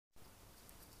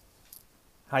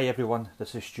Hi everyone,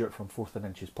 this is Stuart from 4th and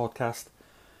Inches podcast.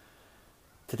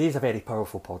 Today's a very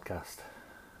powerful podcast.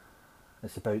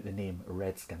 It's about the name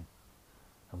Redskin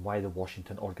and why the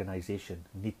Washington organisation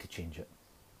need to change it.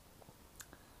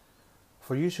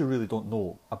 For you who really don't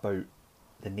know about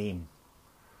the name,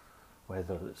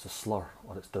 whether it's a slur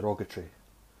or it's derogatory,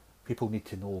 people need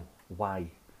to know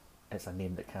why it's a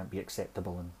name that can't be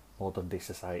acceptable in modern day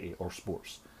society or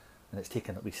sports. And it's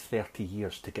taken at least 30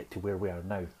 years to get to where we are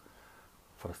now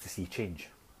for us to see change.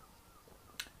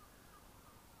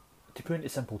 To put it into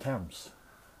simple terms,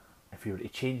 if you were to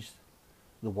change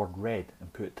the word red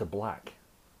and put it to black,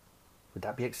 would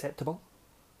that be acceptable?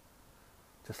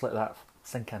 Just let that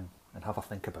sink in and have a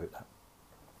think about that.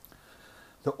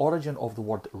 The origin of the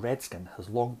word redskin has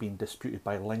long been disputed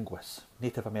by linguists,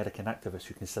 Native American activists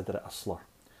who consider it a slur,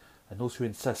 and those who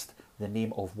insist the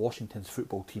name of Washington's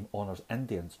football team honours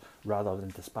Indians rather than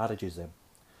disparages them.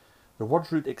 The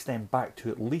word's root extends back to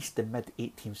at least the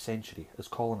mid-18th century as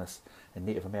colonists and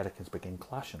Native Americans began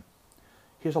clashing.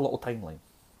 Here's a little timeline.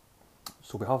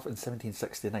 So we have in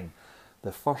 1769,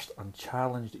 the first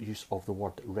unchallenged use of the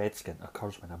word redskin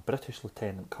occurs when a British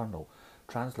lieutenant colonel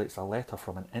translates a letter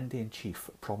from an Indian chief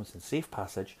promising safe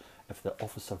passage if the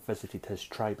officer visited his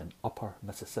tribe in upper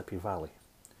Mississippi Valley.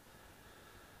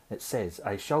 It says,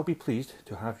 "I shall be pleased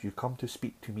to have you come to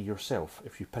speak to me yourself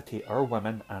if you pity our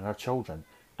women and our children,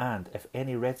 and if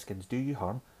any redskins do you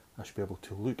harm, I shall be able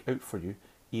to look out for you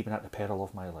even at the peril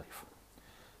of my life."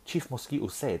 Chief Mosquito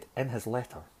said in his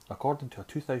letter, according to a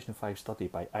 2005 study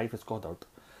by Ivis Goddard,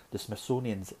 the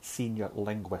Smithsonian's senior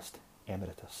linguist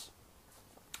emeritus.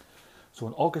 So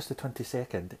on August the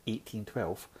 22nd,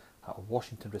 1812, at a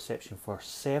Washington reception for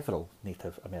several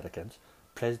Native Americans,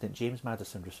 President James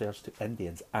Madison refers to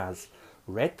Indians as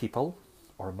red people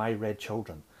or my red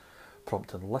children,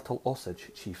 prompting Little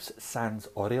Osage chiefs Sans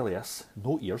Aurelius,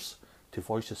 no ears, to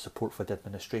voice his support for the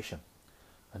administration,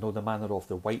 and know the manner of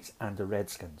the whites and the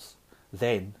redskins.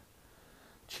 Then,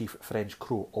 Chief French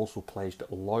Crow also pledged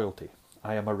loyalty.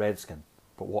 "I am a redskin,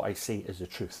 but what I say is the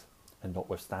truth, and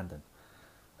notwithstanding.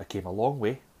 I came a long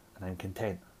way, and I am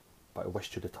content, but I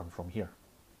wish to return from here."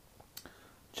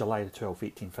 July 12,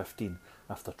 1815,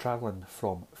 after travelling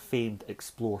from famed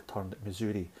explorer turned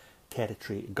Missouri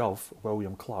Territory Gov.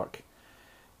 William Clark,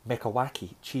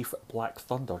 Mekawaki Chief Black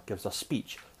Thunder gives a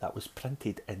speech that was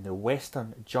printed in the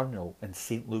Western Journal in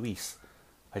St. Louis.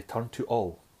 "I turn to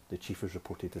all," the chief is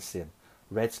reported as saying,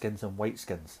 "redskins and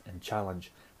whiteskins, and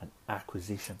challenge an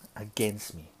accusation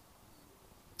against me."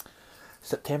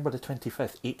 September the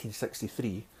 25th,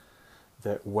 1863,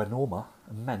 the Winoma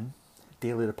Min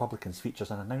Daily Republicans features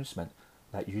an announcement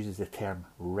that uses the term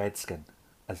redskin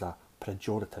as a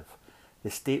pejorative. The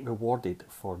state rewarded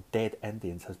for dead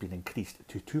Indians has been increased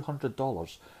to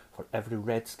 $200 for every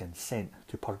redskin sent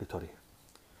to purgatory.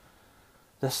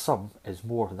 This sum is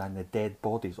more than the dead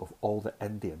bodies of all the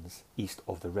Indians east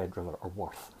of the Red River are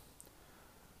worth.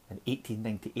 In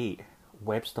 1898,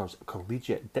 Webster's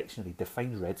Collegiate Dictionary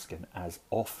defines redskin as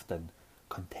often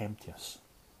contemptuous.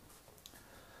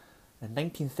 In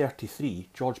 1933,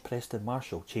 George Preston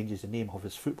Marshall changes the name of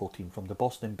his football team from the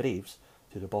Boston Braves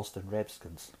to the Boston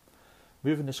Redskins.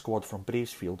 Moving the squad from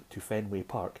Braves Field to Fenway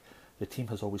Park, the team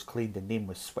has always claimed the name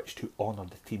was switched to honour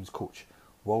the team's coach,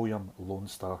 William Lone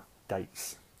Star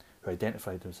Dice, who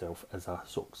identified himself as a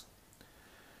Sioux,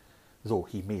 though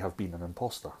he may have been an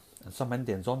imposter, and some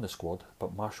Indians on the squad,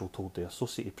 but Marshall told the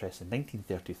Associated Press in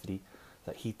 1933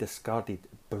 that he discarded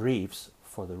Braves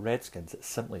for the Redskins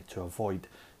simply to avoid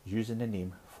using the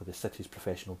name for the city's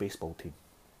professional baseball team.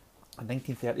 In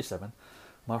 1937,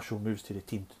 Marshall moves the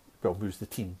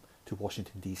team to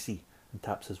Washington DC and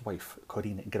taps his wife,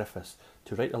 Corinne Griffiths,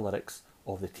 to write the lyrics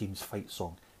of the team's fight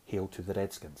song, "Hail to the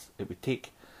Redskins." It would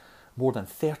take more than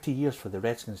 30 years for the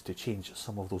Redskins to change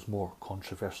some of those more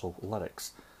controversial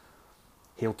lyrics.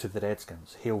 "Hail to the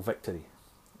Redskins," "Hail Victory,"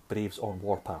 "Braves on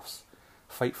Warpaths,"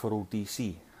 "Fight for old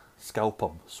DC," "Scalp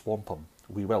 'em, swamp 'em,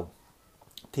 we will,"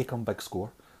 "Take 'em big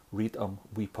score," "Read 'em,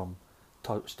 weep 'em,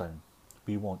 touchdown,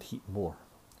 we want heat more,"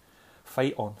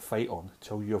 fight on,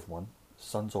 till you have won,"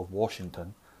 "Sons of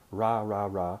Washington," "Rah, rah,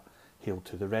 rah," "Hail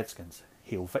to the Redskins,"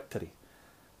 "Hail Victory,"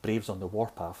 "Braves on the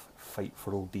Warpath," "Fight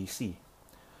for old DC."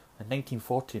 In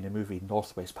 1940, in the movie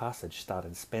Northwest Passage,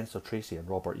 starring Spencer Tracy and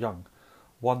Robert Young,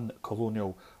 one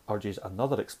colonial urges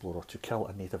another explorer to kill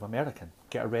a Native American.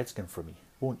 "Get a redskin for me,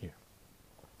 won't you?"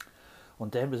 On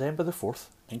December the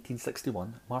 4th,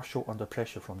 1961, Marshall, under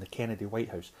pressure from the Kennedy White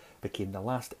House, became the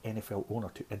last NFL owner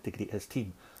to integrate his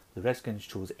team. The Redskins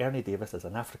chose Ernie Davis as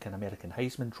an African-American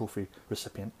Heisman Trophy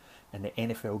recipient in the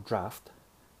NFL draft,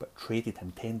 but traded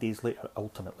him 10 days later,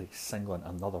 ultimately singling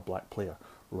another black player,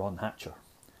 Ron Hatcher.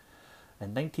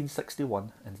 In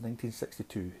 1961 and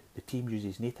 1962, the team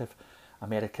uses Native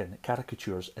American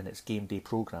caricatures in its game day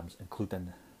programs,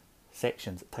 including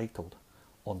sections titled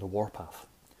On the Warpath,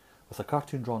 with a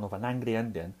cartoon drawn of an angry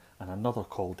Indian and another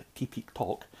called Teepee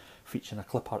Talk, featuring a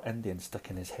Clipper Indian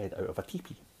sticking his head out of a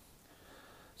teepee.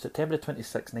 September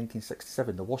 26,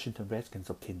 1967, the Washington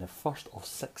Redskins obtained the first of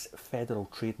 6 federal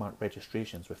trademark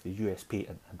registrations with the US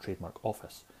Patent and Trademark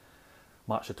Office.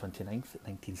 March 29,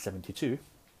 1972,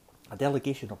 a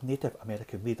delegation of Native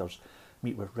American leaders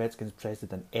meet with Redskins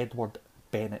President Edward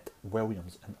Bennett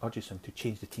Williams and urges him to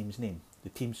change the team's name. The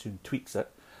team soon tweaks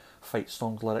it, fights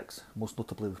song lyrics, most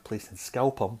notably replacing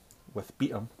Scalp 'em with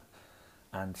Beat 'em,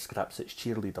 and scraps its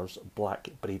cheerleaders' black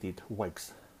braided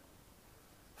wigs.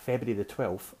 February the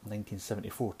 12th,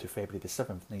 1974 to February the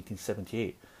 7th,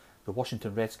 1978, the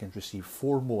Washington Redskins received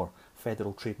 4 more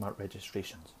federal trademark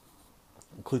registrations,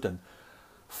 including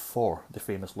for the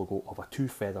famous logo of a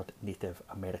 2-feathered Native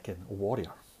American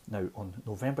warrior. Now, on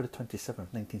November the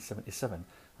 27th, 1977,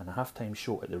 in a halftime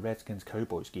show at the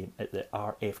Redskins-Cowboys game at the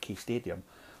RFK Stadium,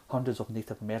 hundreds of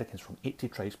Native Americans from 80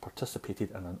 tribes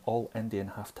participated in an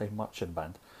all-Indian halftime marching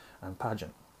band and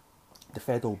pageant. The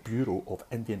Federal Bureau of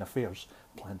Indian Affairs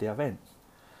planned the event.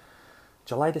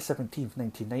 July the 17th,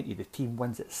 1990, the team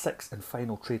wins its 6th and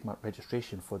final trademark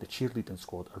registration for the cheerleading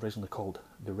squad, originally called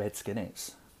the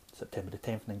Redskinettes. September the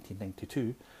 10th,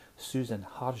 1992, Susan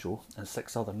Harjo and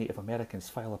 6 other Native Americans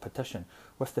file a petition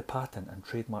with the Patent and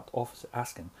Trademark Office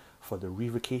asking for the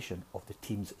revocation of the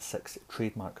team's 6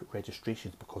 trademark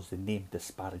registrations because the name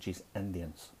disparages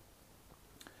Indians.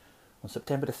 On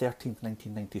September the 13th,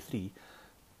 1993,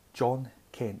 John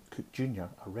Kent Cook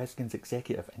Jr., a Redskins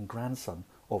executive and grandson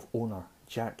of owner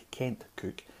Jack Kent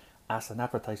Cook, asked an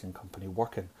advertising company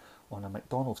working on a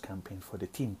McDonald's campaign for the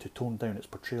team to tone down its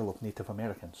portrayal of Native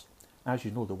Americans. As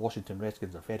you know, the Washington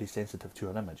Redskins are very sensitive to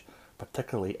our image,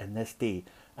 particularly in this day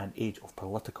and age of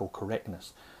political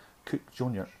correctness. Cook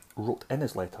Jr. wrote in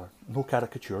his letter, "No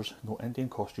caricatures, no Indian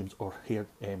costumes or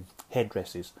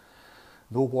headdresses,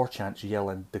 no war chants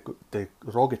yelling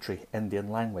derogatory Indian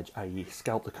language, i.e.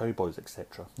 scalp the cowboys,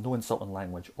 etc. No insulting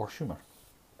language or humour."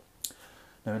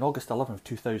 Now, on August 11,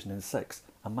 2006,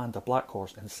 Amanda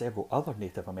Blackhorse and several other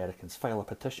Native Americans file a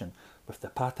petition with the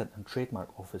Patent and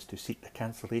Trademark Office to seek the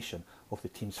cancellation of the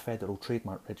team's federal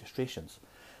trademark registrations.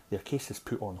 Their case is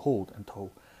put on hold until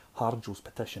Harjo's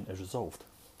petition is resolved.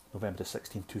 November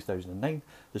 16, 2009,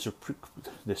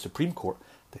 the Supreme Court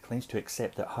declines to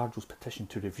accept that Harjo's petition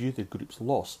to review the group's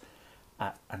loss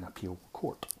at an appeal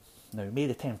court. Now, May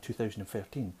the 10th,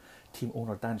 2013, team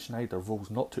owner Dan Schneider vows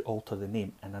not to alter the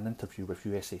name in an interview with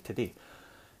USA Today.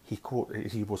 He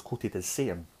was quoted as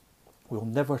saying, "We'll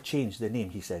never change the name,"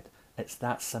 he said. "It's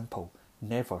that simple.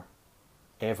 Never,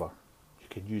 ever." You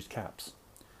can use caps.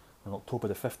 On October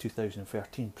the 5th,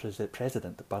 2013,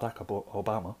 President Barack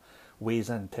Obama weighs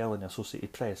in, telling the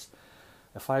Associated Press,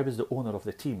 "If I was the owner of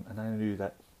the team and I knew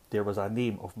that there was a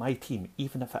name of my team,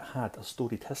 even if it had a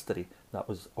storied history that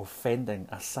was offending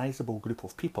a sizable group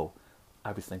of people,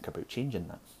 I would think about changing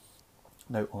that."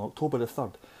 Now, on October the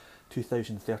 3rd,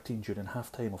 2013, during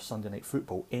halftime of Sunday Night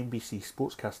Football, NBC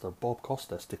sportscaster Bob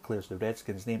Costas declares the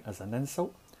Redskins' name as an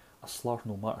insult, a slur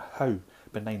no matter how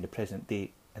benign the present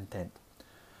day intent.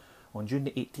 On June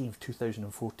the 18th,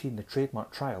 2014, the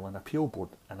Trademark Trial and Appeal Board,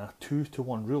 in a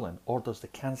 2-1 ruling, orders the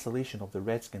cancellation of the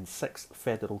Redskins' 6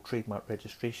 federal trademark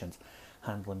registrations,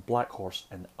 handling Blackhorse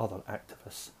and other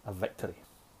activists a victory.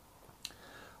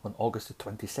 On August the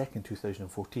 22nd,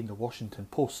 2014, the Washington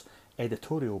Post's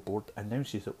editorial board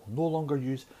announces it will no longer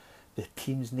use the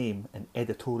team's name in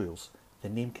editorials. The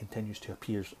name continues to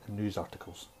appear in news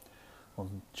articles.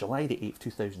 On July the 8th,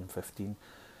 2015,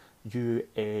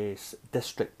 U.S.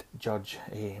 District Judge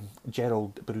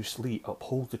Gerald Bruce Lee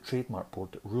upholds the Trademark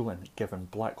Board ruling, giving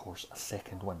Blackhorse a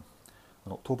second win.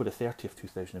 On October the 30th,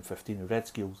 2015, the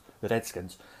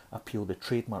Redskins appealed the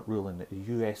trademark ruling at the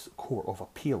U.S. Court of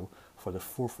Appeal for the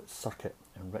 4th Circuit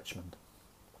in Richmond.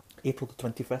 April the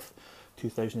 25th,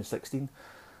 2016,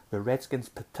 the Redskins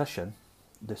petition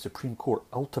the Supreme Court,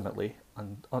 ultimately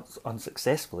and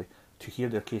unsuccessfully, to hear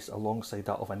their case alongside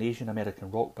that of an Asian American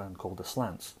rock band called the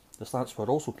Slants. The Slants were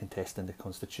also contesting the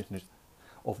constitution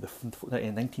of the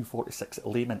 1946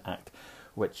 Layman Act,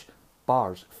 which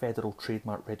bars federal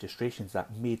trademark registrations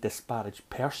that may disparage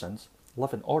persons,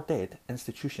 living or dead,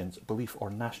 institutions, belief or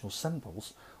national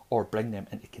symbols, or bring them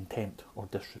into contempt or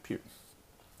disrepute.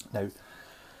 Now,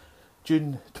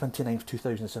 June 29,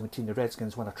 2017, the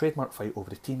Redskins won a trademark fight over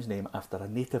the team's name after a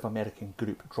Native American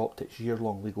group dropped its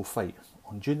year-long legal fight.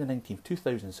 On June 19,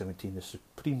 2017, the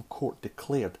Supreme Court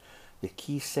declared the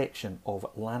key section of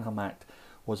Lanham Act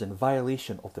was in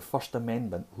violation of the First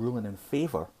Amendment, ruling in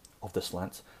favour of the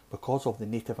slants because of the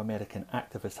Native American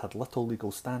activist had little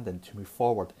legal standing to move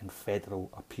forward in federal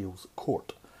appeals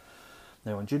court.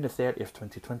 Now, on June the 30th,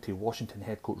 2020, Washington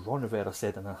head coach Ron Rivera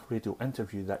said in a radio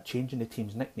interview that changing the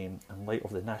team's nickname in light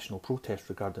of the national protest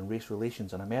regarding race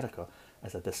relations in America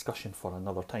is a discussion for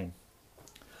another time.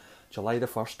 July the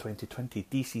 1st, 2020,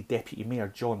 DC Deputy Mayor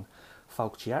John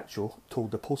Falciaccio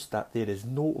told the Post that there is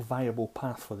no viable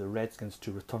path for the Redskins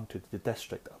to return to the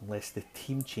district unless the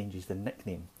team changes the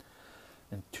nickname.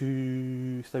 In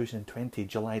 2020,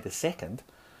 July the 2nd,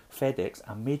 FedEx,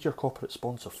 a major corporate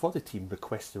sponsor for the team,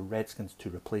 requested the Redskins to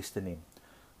replace the name.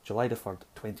 July the 3rd,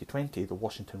 2020, the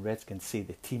Washington Redskins say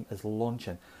the team is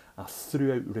launching a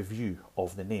throughout review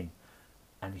of the name.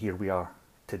 And here we are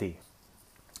today.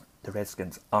 The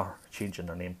Redskins are changing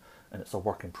their name, and it's a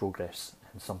work in progress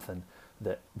and something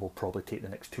that will probably take the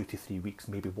next 2 to 3 weeks,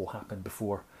 maybe will happen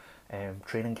before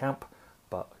training camp,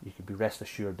 but you can be rest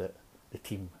assured that the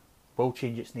team will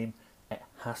change its name. It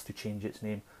has to change its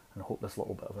name, and I hope this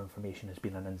little bit of information has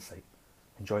been an insight.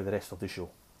 Enjoy the rest of the show.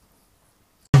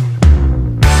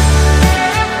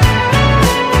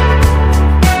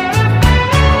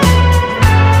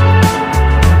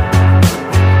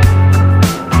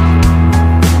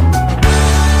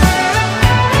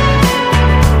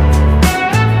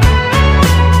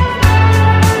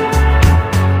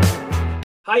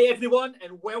 Hi everyone,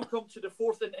 and welcome to the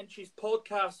 4th and Inches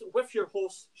podcast with your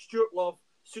hosts Stuart Love,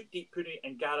 Sukhdeep Pune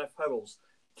and Gareth Howells.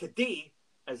 Today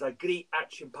is a great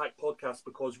action-packed podcast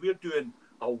because we're doing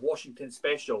a Washington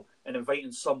special and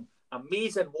inviting some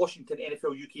amazing Washington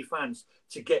NFL UK fans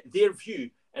to get their view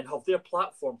and have their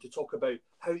platform to talk about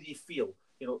how they feel.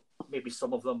 You know, maybe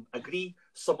some of them agree,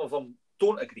 some of them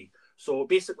don't agree. So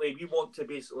basically, we want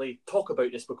to talk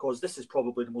about this because this is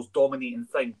probably the most dominating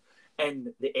thing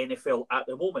in the NFL at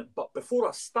the moment. But before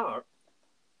I start,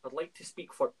 I'd like to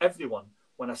speak for everyone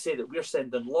when I say that we're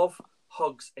sending love,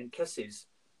 hugs and kisses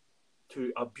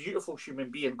to a beautiful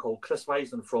human being called Chris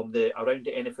Weisland from the Around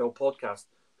the NFL podcast,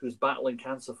 who's battling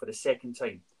cancer for the second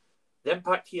time. The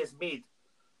impact he has made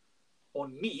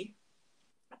on me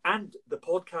and the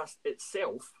podcast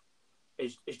itself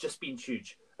is just been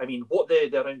huge. I mean, what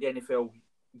the Around the NFL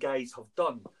guys have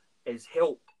done is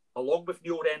help, along with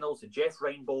Neil Reynolds and Jeff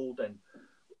Reinbold and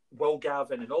Will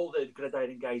Gavin and all the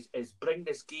Gridiron guys, is bring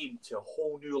this game to a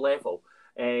whole new level.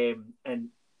 And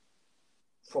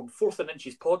from 4th and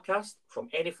Inches podcast, from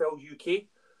NFL UK,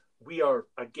 we are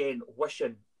again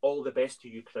wishing all the best to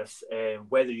you, Chris.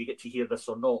 Whether you get to hear this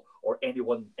or not, or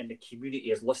anyone in the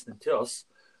community is listening to us,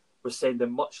 we're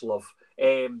sending much love.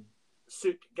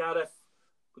 Suk, Gareth,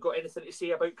 we got anything to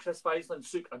say about Chris Weisland?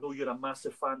 Suk, I know you're a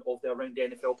massive fan of the Around the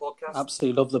NFL podcast.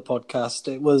 Absolutely love the podcast.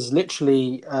 It was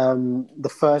literally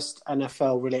the first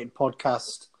NFL-related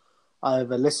podcast I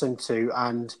ever listened to,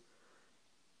 and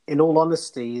in all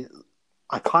honesty,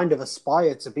 I kind of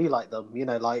aspire to be like them. You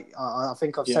know, like I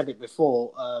think I've said it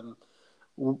before.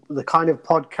 The kind of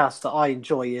podcast that I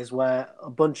enjoy is where a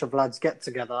bunch of lads get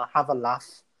together, have a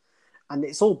laugh, and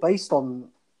it's all based on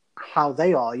how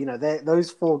they are. You know,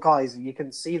 those four guys, you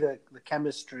can see the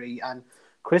chemistry, and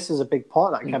Chris is a big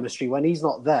part of that chemistry. When he's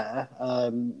not there,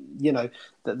 you know,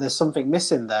 there's something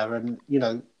missing there, and you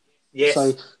know,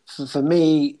 so for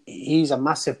me, he's a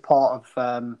massive part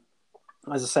of,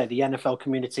 as I say, the NFL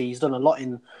community. He's done a lot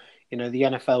in, you know, the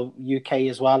NFL UK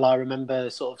as well. I remember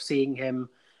sort of seeing him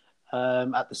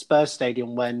at the Spurs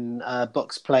Stadium when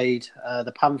Bucks played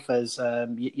the Panthers.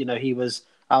 You know, he was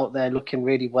out there looking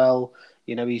really well.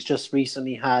 You know, he's just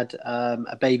recently had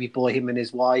a baby boy, him and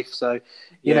his wife. So,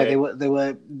 you know, they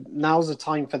were. Now's the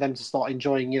time for them to start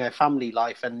enjoying, you know, family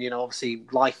life. And you know, obviously,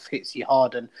 life hits you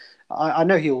hard. And I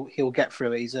know he'll get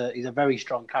through it. He's a very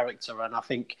strong character, and I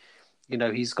think, you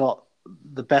know, he's got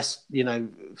the best, you know,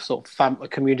 sort of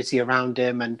community around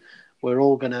him, and we're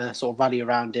all going to sort of rally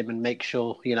around him and make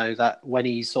sure, you know, that when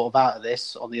he's sort of out of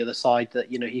this on the other side,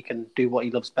 that, you know, he can do what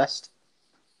he loves best.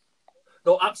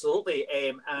 No, absolutely.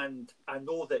 And I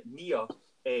know that Nia,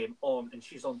 and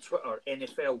she's on Twitter,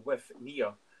 NFL with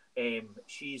Nia,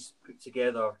 she's put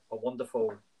together a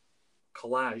wonderful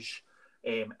collage,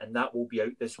 and that will be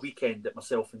out this weekend that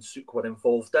myself and Suk were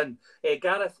involved in.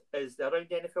 Gareth, is the Around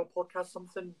the NFL podcast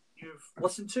something you've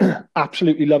listened to?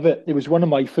 Absolutely love it. It was one of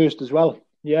my first as well.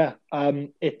 Yeah.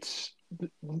 It's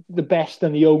the best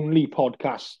and the only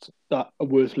podcast that are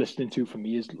worth listening to for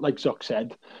me, is, like Zuck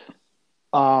said,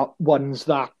 are ones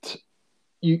that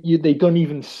they don't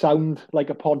even sound like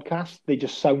a podcast. They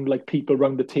just sound like people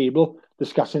around the table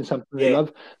discussing something they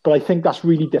love. But I think that's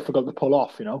really difficult to pull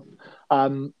off, you know.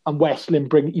 And Westlin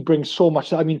brings so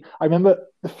much. I mean, I remember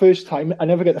the first time, I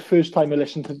never get the first time I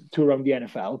listened to Around the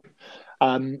NFL.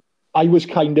 I was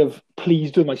kind of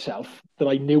pleased with myself that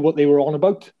I knew what they were on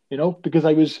about, because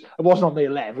I wasn't on their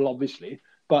level, obviously,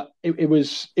 but it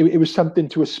was something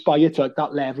to aspire to, like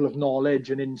that level of knowledge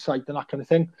and insight and that kind of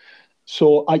thing.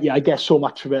 So I guess so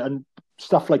much of it, and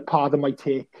stuff like Pardon My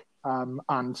Take,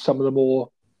 and some of the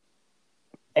more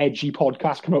edgy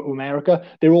podcasts come out of America,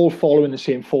 they're all following the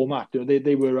same format.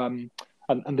 They were and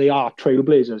they are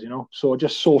trailblazers, So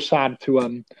just so sad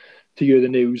to hear the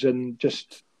news, and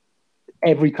just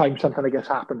every time something like this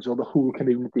happens, or the whole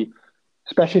community,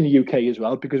 especially in the UK as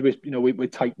well, because we're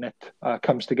tight knit,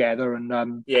 comes together,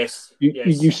 and yes,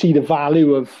 you see the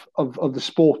value of the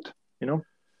sport, No,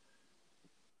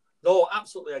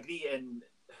 absolutely agree, and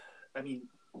I mean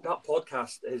that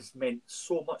podcast has meant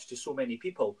so much to so many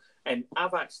people, and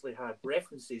I've actually had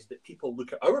references that people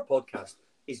look at our podcast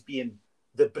as being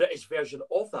the British version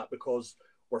of that, because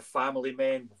we're family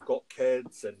men, we've got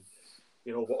kids, and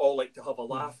we all like to have a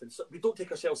laugh, and so we don't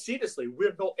take ourselves seriously.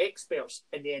 We're not experts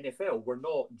in the NFL. We're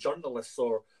not journalists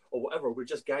or whatever. We're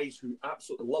just guys who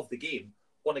absolutely love the game,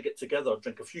 want to get together,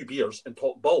 drink a few beers, and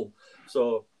talk ball.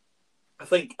 So I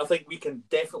think we can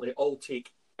definitely all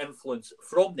take influence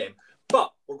from them.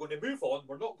 But we're going to move on.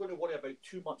 We're not going to worry about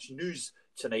too much news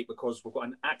tonight, because we've got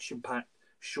an action-packed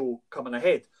show coming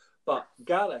ahead. But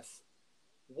Gareth,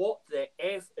 what the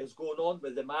F is going on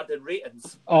with the Madden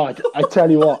ratings? Oh, I tell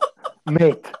you what,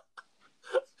 mate.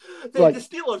 The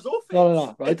Steelers' offense.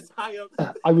 No, right. It's higher.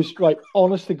 I was right,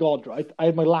 honest to God, right. I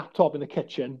had my laptop in the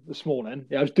kitchen this morning.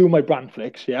 Yeah, I was doing my brand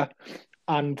flicks, yeah,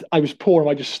 and I was pouring.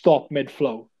 I just stopped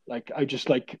mid-flow. Like I just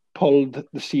pulled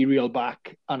the cereal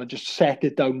back and I just set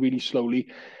it down really slowly.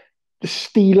 The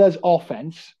Steelers'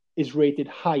 offense is rated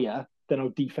higher than our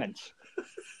defense.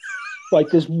 Right,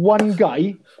 there's one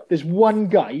guy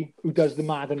who does the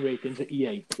Madden ratings at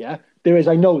EA. Yeah, there is.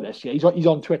 I know this. Yeah, he's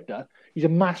on Twitter. He's a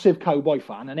massive Cowboy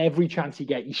fan, and every chance he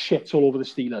gets, he shits all over the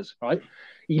Steelers. Right,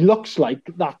 he looks like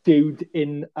that dude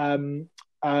in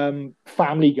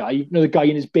Family Guy. The guy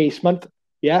in his basement.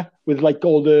 Yeah, with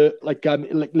all the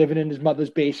living in his mother's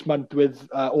basement with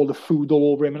all the food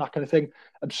all over him and that kind of thing.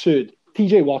 Absurd.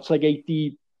 TJ Watt's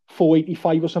 84,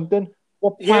 85 or something.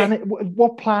 What planet? Yeah.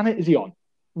 What planet is he on?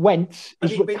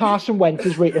 Carson Wentz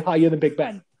is rated higher than Big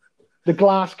Ben. The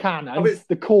glass cannon,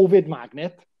 the COVID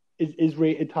magnet, is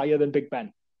rated higher than Big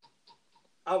Ben.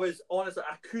 I was honestly,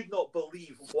 I could not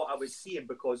believe what I was seeing,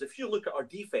 because if you look at our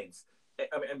defense,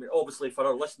 I mean, obviously for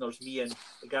our listeners, me and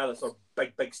Gareth are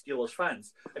big Steelers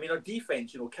fans. I mean, our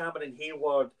defense, Cameron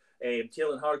Hayward,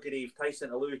 Taylor Hargrave, Tyson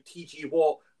Alou, T.G.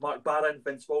 Watt, Mark Barron,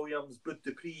 Vince Williams, Bud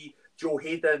Dupree, Joe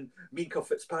Hayden, Minka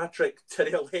Fitzpatrick,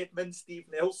 Terrell Edmonds, Steve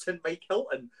Nelson, Mike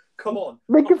Hilton. Come on.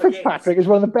 Minka Fitzpatrick is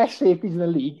one of the best safeties in the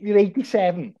league. You're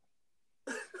 87.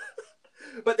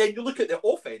 But then you look at the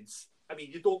offense. I mean,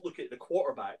 you don't look at the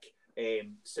quarterback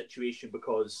situation,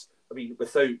 because, I mean,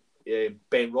 without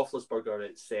Ben Roethlisberger,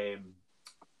 it's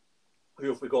who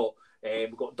have we got?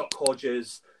 We've got Duck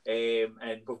Hodges,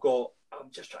 and we've got.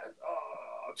 I'm just trying.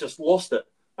 I've just lost it.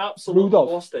 Absolutely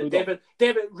lost it. David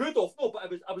Rudolph. No, but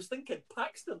I was thinking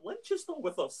Paxton Lynch is still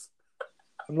with us.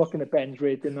 I'm looking at Ben's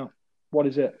rating now. What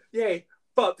is it? Yeah,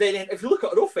 but then if you look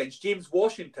at our offense, James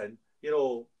Washington,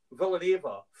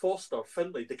 Villanueva, Foster,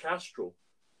 Finley, DeCastro,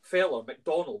 Feller,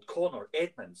 McDonald, Connor,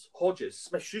 Edmonds, Hodges,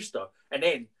 Smith-Schuster, and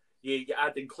then you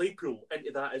add in Claypool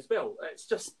into that as well. It's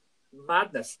just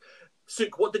madness.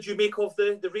 Suk, what did you make of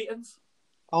the ratings?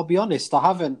 I'll be honest, I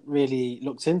haven't really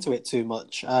looked into it too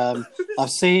much. I've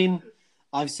seen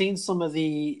some of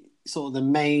the sort of the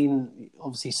main,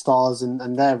 obviously, stars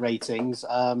and their ratings.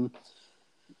 I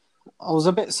was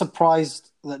a bit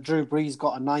surprised that Drew Brees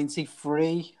got a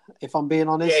 93, if I'm being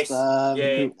honest. Yes.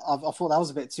 Yeah. I thought that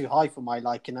was a bit too high for my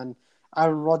liking, and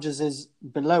Aaron Rodgers is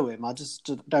below him. I just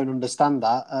don't understand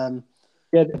that.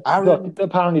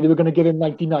 Apparently they were going to give him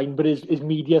 99, but his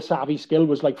media savvy skill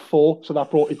was 4, so that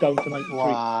brought it down to 93.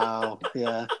 Wow,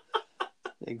 yeah,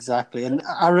 exactly. And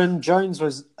Aaron Jones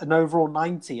was an overall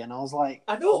 90, and I was like,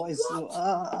 I know.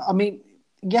 I mean,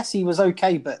 yes, he was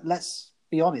okay, but let's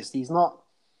be honest, he's not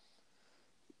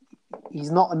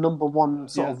a number one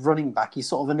sort of running back. He's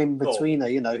sort of an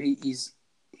in-betweener, No. He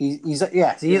is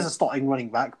a starting running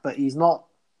back, but he's not.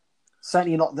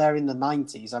 Certainly not there in the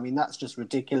 90s. I mean, that's just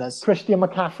ridiculous. Christian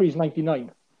McCaffrey's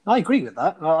 99. I agree with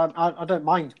that. I don't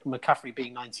mind McCaffrey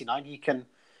being 99. He can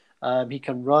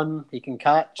run. He can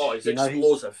catch. Oh, he's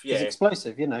explosive. He's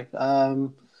explosive.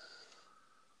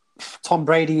 Tom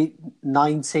Brady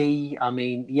 90. I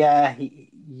mean,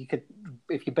 you could,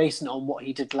 if you're basing it on what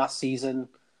he did last season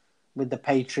with the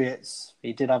Patriots,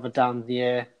 he did have a down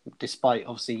year, despite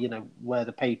obviously where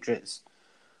the Patriots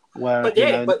Where, But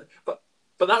yeah, but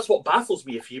that's what baffles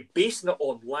me. If you're basing it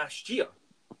on last year,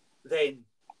 then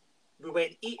we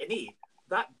went 8-8.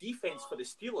 That defense for the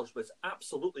Steelers was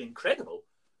absolutely incredible.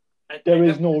 There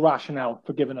is no rationale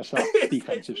for giving us that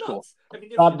defensive score. I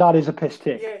mean, that is a piss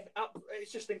take. Yeah,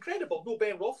 it's just incredible. No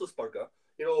Ben Roethlisberger.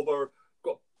 We've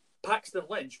got Paxton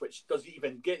Lynch, which doesn't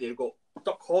even get there. We've got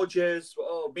Duck Hodges,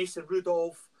 Mason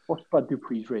Rudolph. What's Bud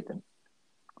Dupree's rating?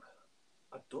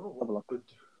 I don't know what good.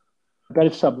 I bet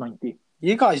it's sub 90.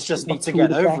 You guys just need to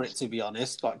get over it, to be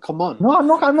honest. Like, come on. No, I'm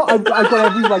not. I've got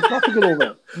every right not to get over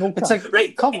it. No, it's like,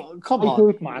 right, come on.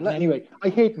 I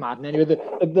hate Madden anyway.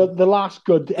 The last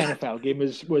good NFL game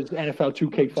was NFL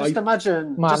 2K5. Just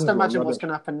imagine what's going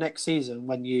to happen next season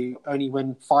when you only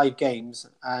win 5 games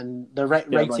and the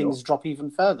ratings drop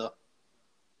even further.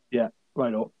 Yeah,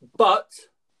 right on. But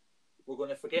we're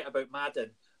going to forget about Madden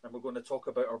and we're going to talk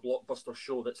about our blockbuster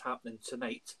show that's happening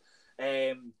tonight.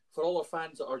 For all our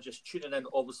fans that are just tuning in,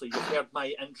 obviously you've heard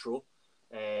my intro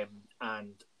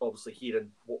and obviously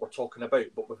hearing what we're talking about,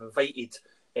 but we've invited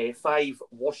 5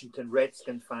 Washington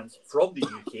Redskins fans from the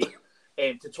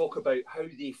UK to talk about how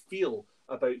they feel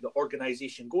about the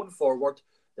organisation going forward.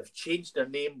 They've changed their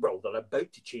name, well, they're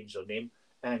about to change their name,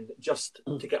 and just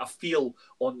to get a feel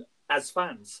on, as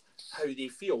fans, how they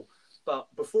feel.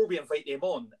 But before we invite them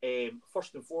on,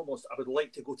 first and foremost, I would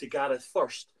like to go to Gareth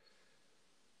first.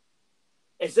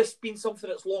 Has this been something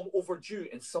that's long overdue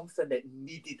and something that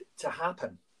needed to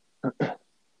happen?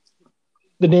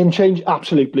 The name change?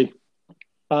 Absolutely.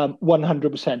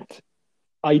 100%.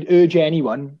 I'd urge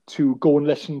anyone to go and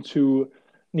listen to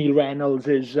Neil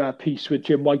Reynolds' piece with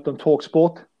Jim White on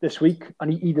TalkSport this week,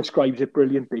 and he describes it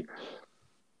brilliantly.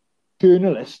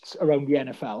 Journalists around the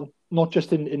NFL, not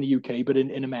just in the UK, but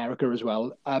in America as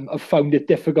well, have found it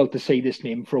difficult to say this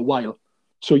name for a while.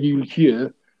 So you'll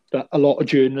hear that a lot of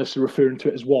journalists are referring to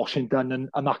it as Washington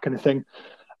and that kind of thing.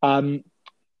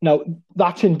 Now,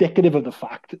 that's indicative of the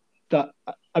fact that,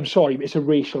 I'm sorry, it's a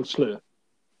racial slur.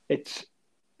 It's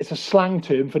a slang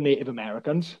term for Native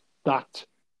Americans that,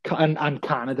 and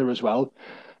Canada as well,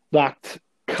 that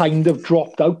kind of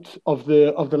dropped out of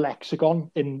the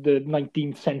lexicon in the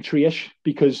 19th century-ish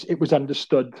because it was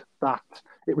understood that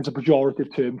it was a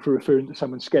pejorative term for referring to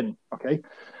someone's skin, okay?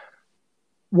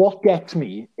 What gets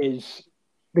me is,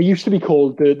 they used to be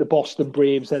called the Boston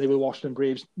Braves, then they were Washington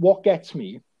Braves. What gets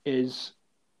me is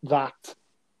that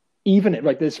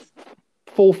there's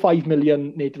 4-5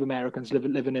 million Native Americans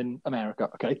living in America,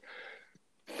 okay?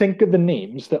 Think of the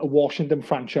names that a Washington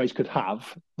franchise could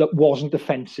have that wasn't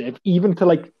offensive, even to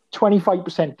like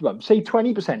 25% of them, say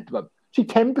 20% of them, say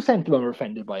 10% of them are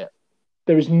offended by it.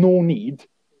 There is no need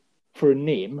for a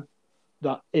name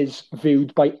that is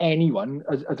viewed by anyone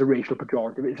as a racial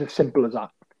pejorative. It's as simple as that.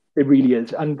 It really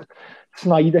is. And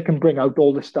Snyder can bring out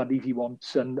all the studies he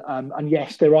wants. And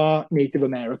yes, there are Native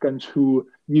Americans who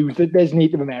use it. There's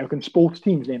Native American sports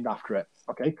teams named after it.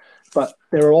 Okay. But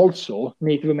there are also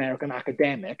Native American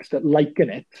academics that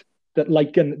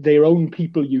liken their own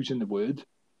people using the word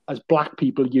as Black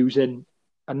people using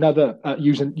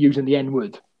using the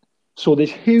N-word. So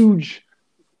there's huge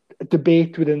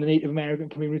debate within the Native American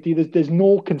community. There's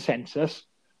no consensus,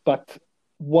 but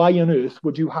why on earth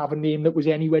would you have a name that was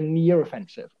anywhere near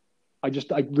offensive? I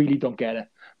really don't get it.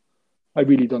 I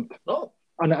really don't. No.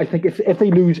 And I think if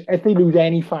they lose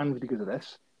any fans because of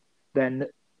this, then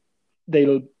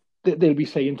they'll be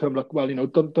saying to them, look, well,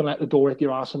 don't let the door hit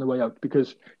your ass on the way out,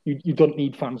 because you don't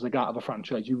need fans like that of a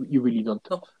franchise. You really don't.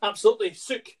 No, absolutely.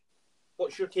 Suk,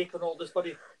 what's your take on all this,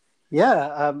 buddy?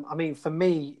 Yeah, I mean, for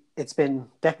me, it's been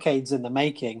decades in the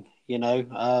making.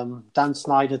 Dan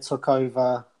Snyder took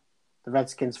over the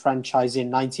Redskins franchise in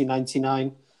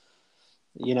 1999.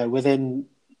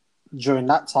 During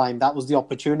that time, that was the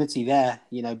opportunity there,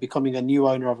 becoming a new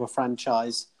owner of a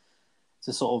franchise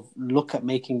to sort of look at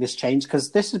making this change,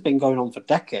 because this has been going on for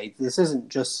decades. This isn't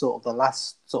just sort of the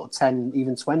last sort of 10,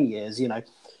 even 20 years,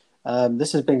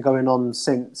 This has been going on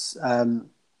since,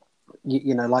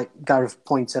 like Gareth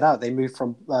pointed out, they moved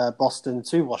from Boston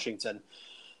to Washington.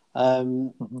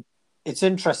 It's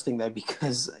interesting, though,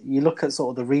 because you look at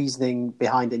sort of the reasoning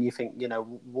behind it and you think,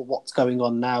 what's going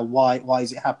on now? Why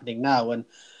is it happening now? And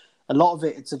a lot of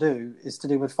it is to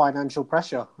do with financial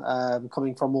pressure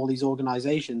coming from all these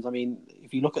organizations. I mean,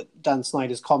 if you look at Dan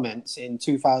Snyder's comments in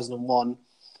 2001,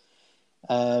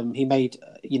 he made,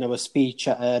 a speech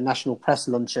at a national press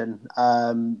luncheon,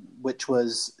 which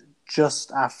was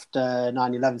just after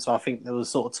 9/11. So I think there was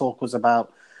sort of talk was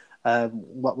about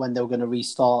when they were going to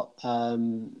restart,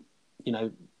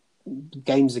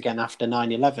 games again after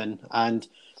 9/11. And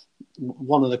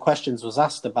one of the questions was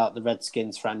asked about the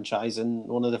Redskins franchise, and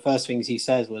one of the first things he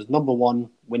says was, number one,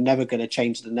 we're never going to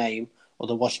change the name of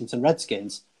the Washington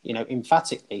Redskins.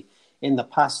 Emphatically. In the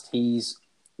past, he's,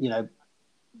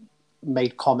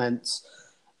 made comments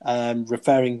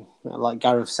referring, like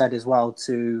Gareth said as well,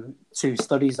 to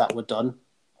studies that were done.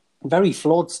 Very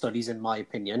flawed studies, in my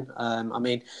opinion.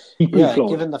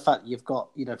 Given the fact you've got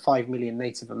 5 million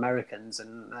Native Americans,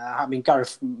 and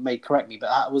Gareth may correct me,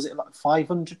 but was it like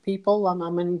 500 people? How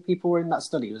many people were in that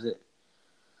study? Was it?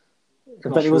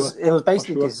 But it was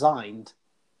basically designed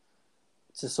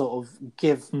to sort of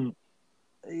give,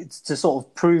 to sort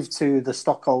of prove to the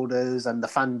stockholders and the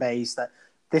fan base that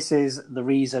this is the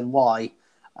reason why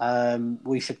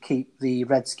we should keep the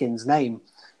Redskins name.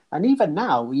 And even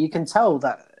now, you can tell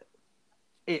that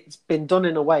it's been done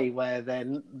in a way where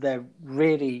they're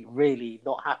really, really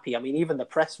not happy. I mean, even the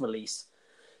press release,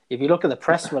 if you look at the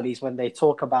press release when they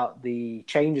talk about the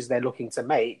changes they're looking to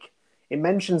make, it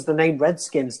mentions the name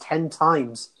Redskins 10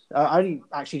 times. I only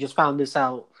actually just found this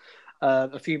out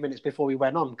a few minutes before we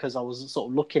went on because I was sort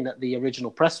of looking at the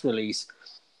original press release.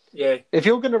 Yeah. If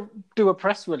you're going to do a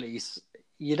press release,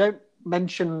 you don't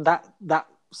mention that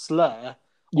slur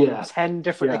on 10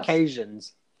 different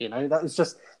occasions. That was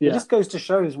just it just goes to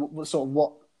show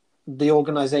what the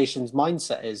organization's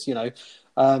mindset is.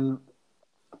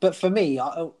 But for me,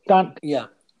 Dan, yeah.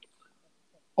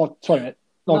 Oh, sorry, mate.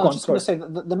 No, I was just going to say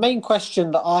the main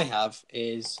question that I have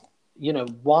is,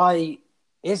 why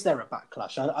is there a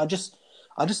backlash?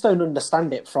 I just don't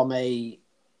understand it from a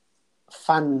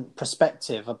fan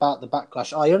perspective about the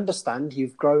backlash. I understand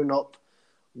you've grown up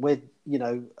with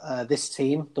this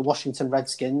team, the Washington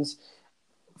Redskins,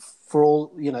 for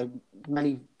all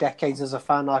many decades as a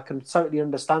fan. I can totally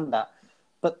understand that,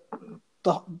 but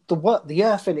the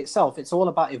earth in itself, it's all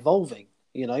about evolving.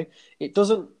 It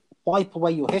doesn't wipe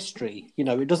away your history.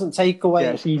 It doesn't take away.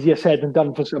 Yeah, it's easier said than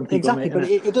done for some people. Exactly, mate, but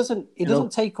it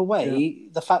doesn't take away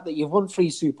the fact that you've won 3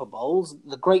 Super Bowls,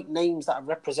 the great names that have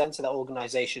represented that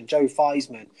organization: Joe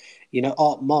Theismann,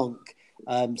 Art Monk,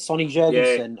 Sonny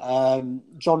Jurgensen,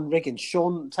 John Riggins,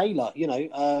 Sean Taylor,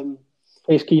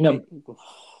 Case Keenum.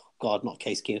 God, not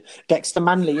Case Keenum. Dexter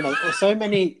Manley, so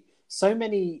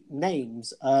many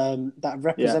names that have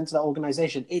represented that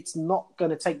organization. It's not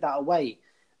going to take that away.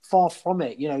 Far from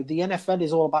it. The NFL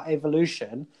is all about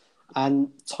evolution, and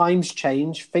times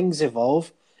change, things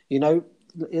evolve.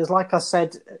 It's like I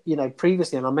said,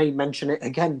 previously, and I may mention it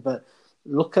again, but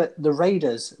look at the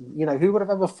Raiders. Who would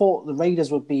have ever thought the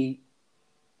Raiders would be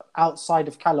outside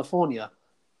of California?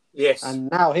 Yes. And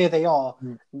now here they are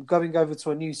going over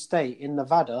to a new state in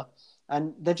Nevada,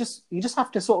 and you just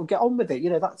have to sort of get on with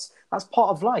it. That's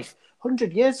part of life.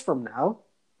 100 years from now,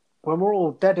 when we're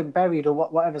all dead and buried or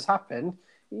whatever's happened,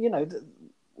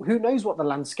 who knows what the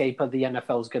landscape of the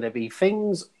NFL is going to be?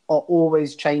 Things are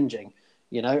always changing,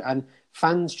 and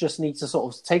fans just need to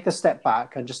sort of take a step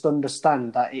back and just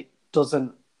understand that it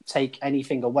doesn't take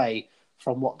anything away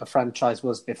from what the franchise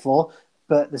was before.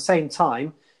 But at the same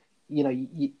time, you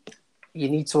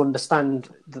need to understand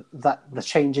that the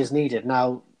change is needed.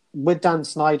 Now, with Dan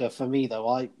Snyder, for me though,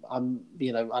 I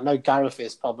know Gareth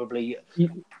is probably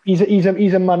he's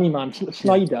a money man.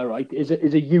 Snyder, right, is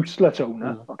a useless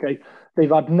owner. Okay,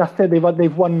 they've had nothing.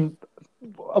 They've won.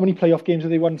 How many playoff games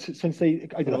have they won since they?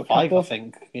 I don't know, 5, I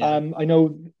think. Yeah. I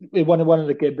know they won of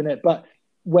the Gib in it, but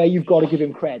where you've got to give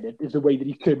him credit is the way that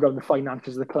he turned around the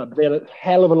finances of the club. They had a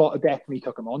hell of a lot of debt when he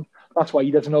took them on. That's why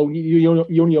he doesn't own. You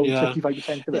only own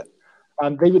 55% of it.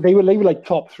 They were like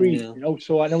top 3,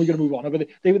 So I know we're going to move on, but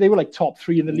they were like top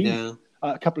 3 in the league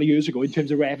a couple of years ago in terms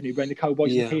of revenue behind the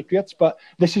Cowboys and Patriots. But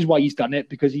this is why he's done it,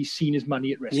 because he's seen his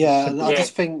money at risk. Yeah, I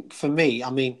just think for me,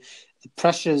 the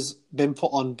pressure's been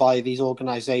put on by these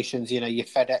organisations. Your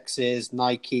FedExes,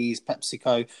 Nikes,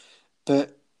 PepsiCo,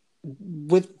 but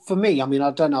for me,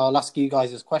 I don't know. I'll ask you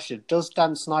guys this question: does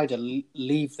Dan Snyder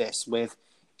leave this with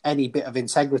any bit of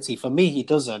integrity? For me, he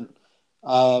doesn't.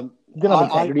 He didn't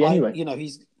have integrity anyway.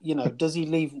 He's does he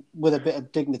leave with a bit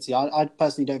of dignity? I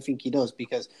personally don't think he does,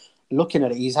 because looking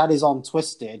at it, he's had his arm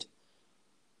twisted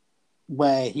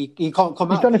where he can't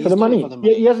come out. He's done it for the money.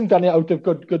 He hasn't done it out of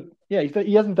good. Yeah,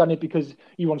 he hasn't done it because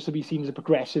he wants to be seen as a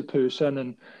progressive person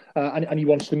and he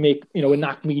wants to make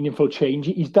enact meaningful change.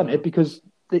 He's done it because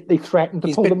they threatened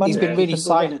to pull the money. He's been really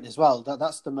silent as well.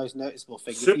 That's the most noticeable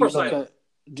thing. Super silent.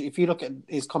 If you look at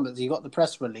his comments, he got the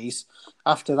press release.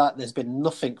 After that, there's been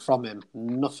nothing from him.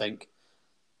 Nothing.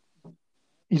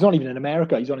 He's not even in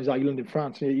America. He's on his island in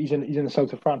France. He's in the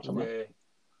south of France somewhere.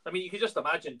 Yeah. You could just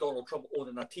imagine Donald Trump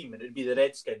owning a team and it'd be the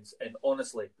Redskins. And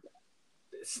honestly,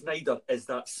 Snyder is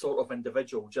that sort of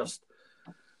individual. Just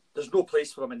there's no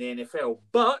place for him in the NFL.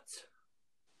 But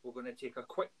we're going to take a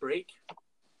quick break,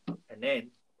 and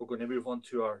then we're going to move on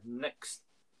to our next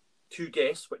two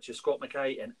guests, which is Scott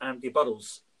Mackay and Andy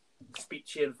Burrows. Speak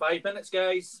to you in 5 minutes,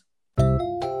 guys.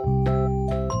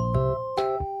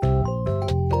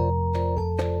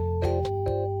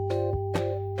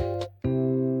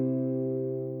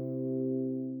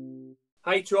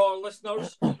 Hi to our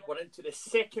listeners. We're into the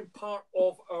second part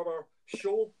of our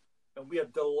show, and we are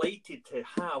delighted to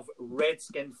have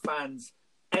Redskin fans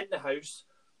in the house.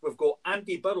 We've got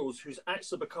Andy Burrows, who's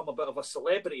actually become a bit of a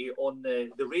celebrity on the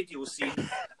radio scene.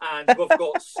 And we've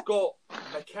got Scott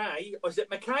Mackay. Is it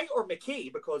Mackay or Mackay?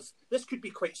 Because this could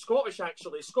be quite Scottish,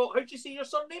 actually. Scott, how do you say your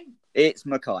surname? It's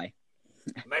Mackay.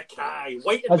 Mackay.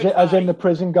 White and As, Mackay. as in the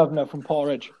prison governor from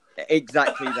Porridge.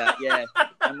 Exactly that, yeah.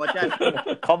 And my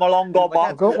dad... Come along, Gobbo.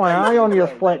 I've got my eye on you,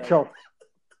 Fletcher.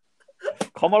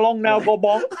 Come along now,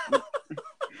 Gobbo.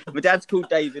 My dad's called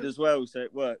David as well, so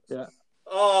it works. Yeah.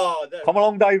 Oh, Come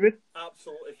along, David.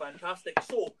 absolutely fantastic.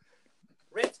 So,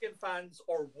 Redskin fans,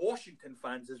 or Washington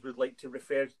fans, as we'd like to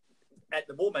refer at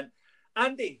the moment.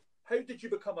 Andy, how did you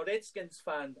become a Redskins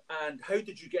fan, and how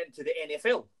did you get into the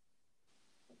NFL?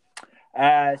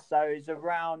 So it's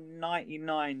around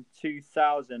 99,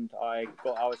 2000. I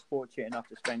was fortunate enough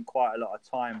to spend quite a lot of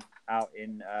time out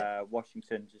in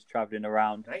Washington, just traveling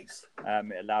around. Nice.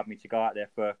 It allowed me to go out there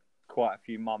for quite a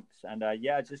few months, and I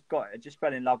just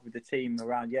fell in love with the team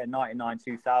around 99,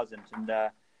 2000,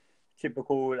 and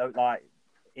typical like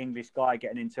English guy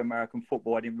getting into American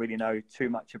football. I didn't really know too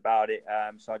much about it,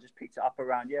 so I just picked it up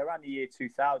around the year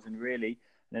 2000, really.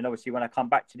 And then obviously when I come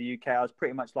back to the UK, I was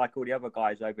pretty much like all the other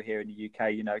guys over here in the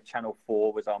UK. You know, Channel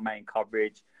 4 was our main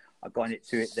coverage. I got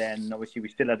into it then. Obviously, we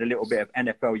still had a little bit of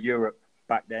NFL Europe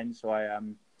back then, so I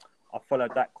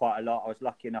followed that quite a lot. I was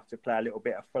lucky enough to play a little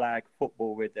bit of flag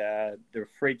football with the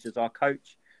Fridge as our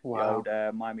coach, Wow. the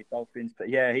old Miami Dolphins. But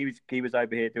yeah, he was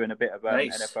over here doing a bit of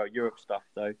Nice. NFL Europe stuff.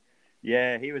 So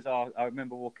yeah, he was I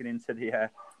remember walking into the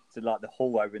to like the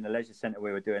hall over in the leisure centre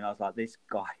we were doing. I was like, this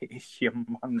guy is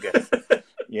humongous,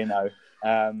 you know.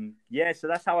 So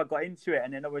that's how I got into it.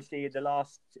 And then obviously the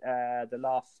last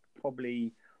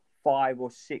probably 5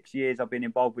 or 6 years I've been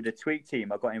involved with the Tweet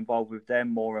team. I got involved with them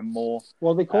more and more.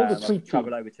 Well, they call the I Tweet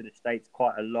travel team. over to the States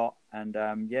quite a lot, and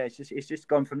it's just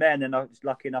gone from there. And then I was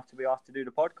lucky enough to be asked to do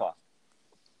the podcast.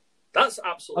 That's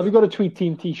Have absolutely... you got a Tweet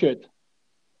team T-shirt?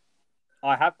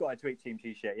 I have got a Tweet team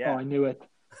T-shirt. Yeah. Oh, I knew it.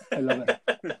 I love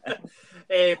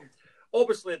it.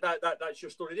 Obviously, that's your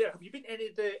story there. Have you been to any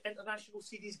of the international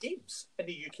series games in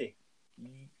the UK?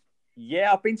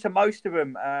 Yeah, I've been to most of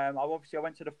them. I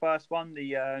went to the first one,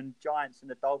 the Giants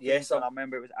and the Dolphins. Yes, and I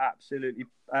remember it was absolutely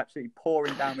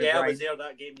pouring down with rain. I was there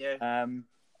that game. Yeah,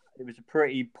 it was a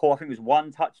pretty poor. I think it was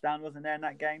one touchdown, wasn't there, in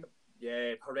that game?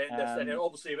 yeah, horrendous. And then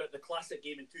obviously the classic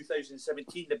game in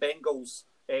 2017, the Bengals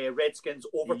Redskins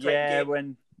overtime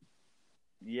game.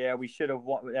 We should have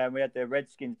won. We had the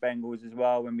Redskins Bengals as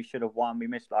well. When we should have won, we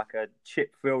missed like a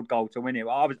chip field goal to win it.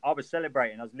 I was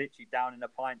celebrating. I was literally down in the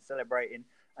pint celebrating,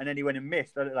 and then he went and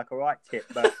missed. I looked like a right tip,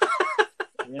 but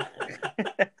yeah.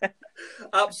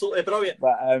 Absolutely brilliant.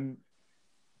 But I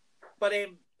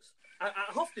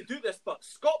have to do this. But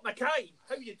Scott Mackay,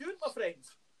 how are you doing, my friend?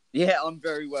 Yeah, I'm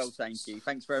very well, thank you.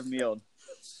 Thanks for having me on.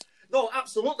 No,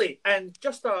 absolutely. And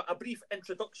just a brief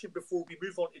introduction before we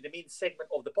move on to the main segment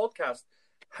of the podcast.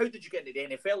 How did you get into the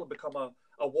NFL and become a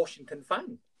Washington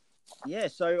fan? Yeah,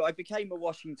 so I became a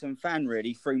Washington fan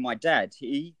really through my dad.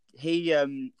 He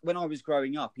when I was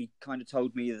growing up, he kind of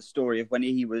told me the story of when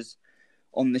he was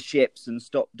on the ships and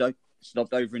stopped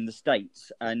over in the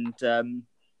States, and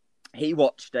he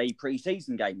watched a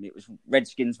pre-season game. It was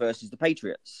Redskins versus the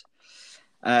Patriots.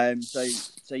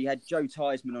 So you had Joe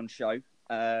Theismann on show.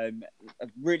 A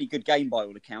really good game by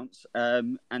all accounts.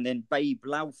 And then Babe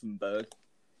Laufenberg,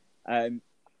 threw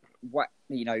an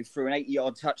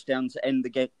 80-yard touchdown to end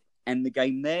the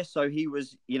game there. So he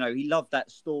was, he loved that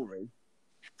story.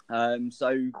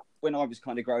 So when I was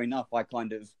kind of growing up, I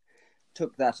kind of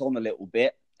took that on a little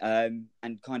bit and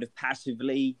kind of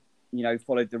passively,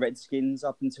 followed the Redskins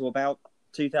up until about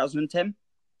 2010.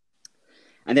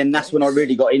 And then that's when I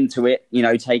really got into it,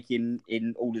 taking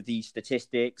in all of these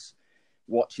statistics,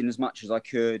 watching as much as I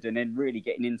could, and then really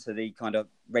getting into the kind of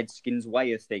Redskins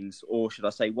way of things, or should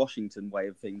I say Washington way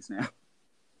of things now.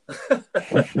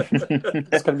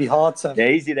 It's going to be hard to... yeah,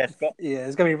 easy there, Scott. Yeah,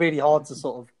 it's going to be really hard to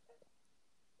sort of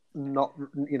not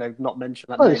mention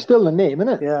that Well, name. it's still the name,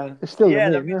 isn't it? Yeah. It's still the Yeah,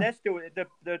 name. I mean, they're still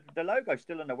the logo's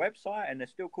still on the website, and they're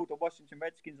still called the Washington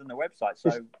Redskins on the website.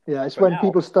 So It's for when now-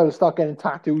 people start getting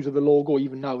tattoos of the logo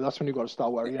even now. That's when you've got to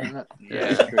start worrying, isn't it? Yeah,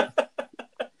 it's true.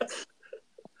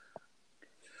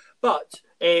 But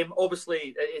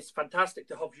obviously, it's fantastic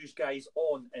to have you guys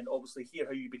on and obviously hear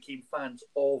how you became fans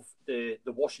of the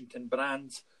Washington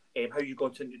brand, how you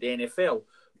got into the NFL.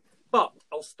 But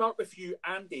I'll start with you,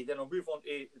 Andy, then I'll move on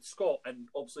to Scott, and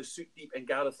obviously Suit Deep and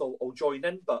Gareth will join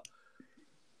in. But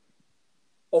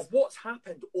of what's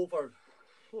happened over,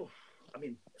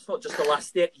 it's not just the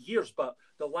last 30 years, but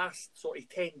the last sort of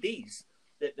 10 days,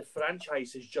 that the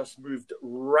franchise has just moved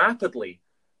rapidly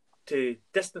to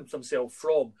distance themselves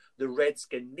from the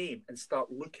Redskin name and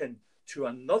start looking to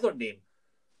another name.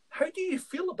 How do you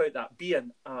feel about that,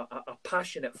 being a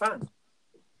passionate fan?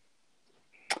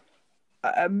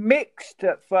 Mixed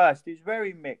at first. It's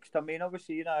very mixed. I mean,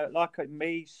 obviously, like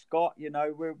me, Scott,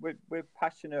 we're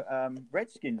passionate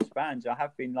Redskins fans. I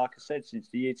have been, like I said, since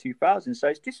the year 2000. So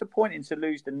it's disappointing to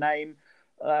lose the name.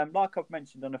 Like I've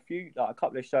mentioned on a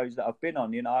couple of shows that I've been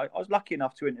on, I was lucky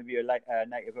enough to interview a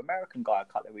Native American guy a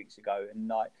couple of weeks ago,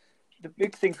 and the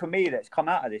big thing for me that's come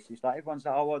out of this is everyone's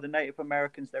like, oh well, the Native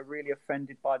Americans, they're really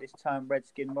offended by this term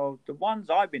Redskin. Well, the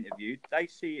ones I've interviewed, they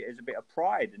see it as a bit of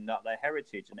pride in their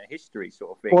heritage and their history,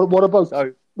 sort of thing. What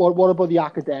about the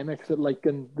academics that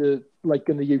liken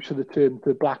the use of the term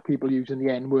to black people using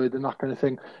the N-word and that kind of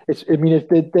thing? There's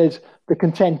the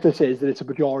consensus is that it's a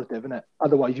pejorative, isn't it?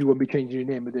 Otherwise, you wouldn't be changing your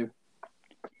name, would you?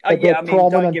 Don't get me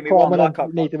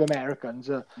wrong, Native Americans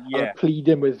are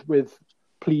pleading with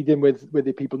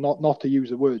the people not to use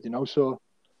the word, so.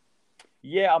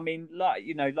 Yeah, I mean, like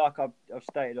I've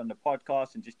stated on the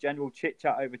podcast and just general chit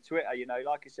chat over Twitter,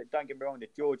 like I said, don't get me wrong, the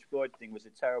George Floyd thing was a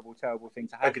terrible, terrible thing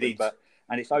to happen. Agreed.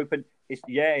 And it's opened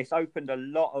a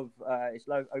lot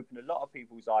of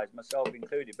people's eyes, myself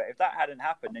included. But if that hadn't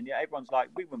happened, then everyone's like,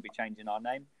 we wouldn't be changing our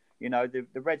name.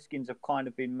 The Redskins have kind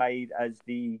of been made as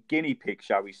the guinea pig,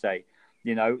 shall we say.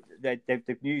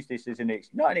 They've used this as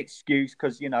not an excuse,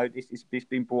 because it's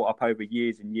been brought up over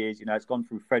years and years. It's gone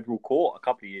through federal court a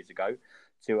couple of years ago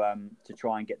to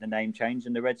try and get the name changed,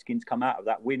 and the Redskins come out of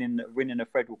that winning a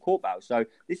federal court battle. So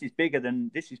this is bigger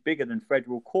than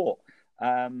federal court.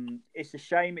 It's a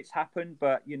shame it's happened,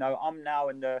 but I'm now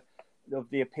of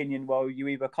the opinion, well, you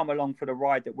either come along for the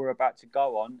ride that we're about to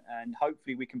go on, and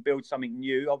hopefully we can build something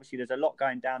new. Obviously, there's a lot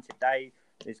going down today.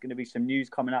 There's going to be some news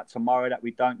coming out tomorrow that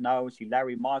we don't know. See,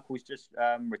 Larry Michaels just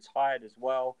retired as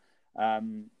well.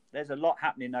 There's a lot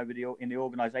happening in the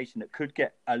organisation that could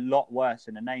get a lot worse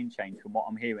in a name change from what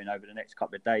I'm hearing over the next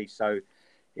couple of days. So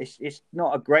it's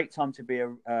not a great time to be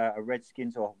a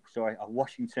Redskins a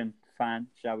Washington fan,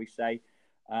 shall we say.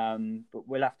 But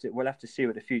we'll have to see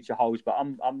what the future holds. But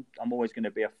I'm always going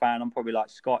to be a fan. I'm probably like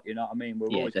Scott, you know what I mean? We're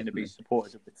always going to be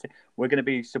supporters of the team. We're going to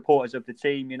be supporters of the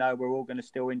team. We're all going to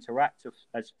still interact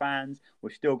as fans.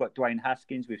 We've still got Dwayne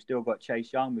Haskins. We've still got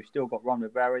Chase Young. We've still got Ron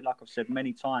Rivera. Like I've said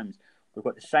many times, we've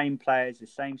got the same players, the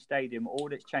same stadium. All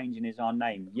that's changing is our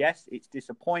name. Yes, it's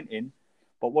disappointing.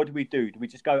 But what do? Do we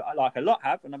just go like a lot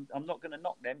have? And I'm not going to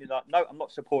knock them. You're like, no, I'm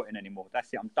not supporting anymore.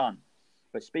 That's it. I'm done.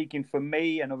 But speaking for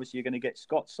me, and obviously you're going to get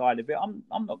Scott's side of it, I'm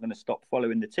not going to stop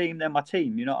following the team. They're my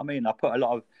team, you know what I mean? I put a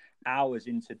lot of hours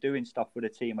into doing stuff with the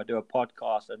team. I do a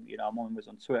podcast, and I'm always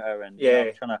on Twitter, and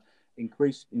I'm trying to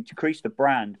increase the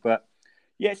brand. But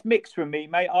yeah, it's mixed for me,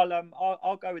 mate.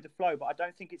 I'll go with the flow, but I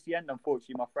don't think it's the end,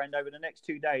 unfortunately, my friend. Over the next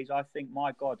 2 days, I think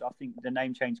the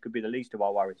name change could be the least of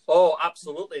our worries. Oh,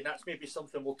 absolutely. And that's maybe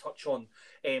something we'll touch on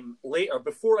later.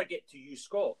 Before I get to you,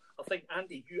 Scott, I think,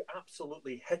 Andy, you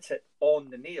absolutely hit it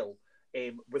on the nail.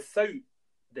 Without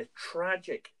the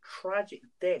tragic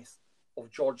death of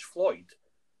George Floyd,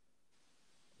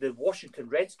 the Washington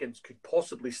Redskins could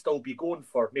possibly still be going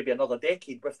for maybe another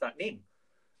decade with that name.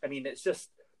 I mean, it's just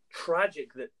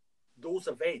tragic that those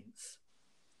events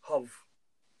have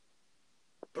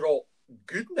brought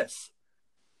goodness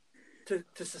to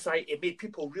society. It made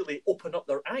people really open up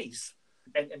their eyes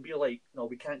and be like, no,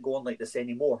 we can't go on like this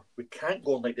anymore. We can't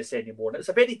go on like this anymore. And it's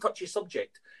a very touchy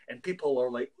subject, and people are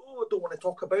like, oh, I don't want to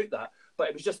talk about that. But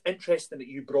it was just interesting that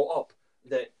you brought up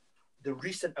that the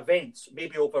recent events,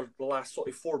 maybe over the last sort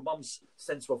of 4 months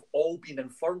since we've all been in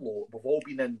furlough, we've all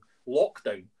been in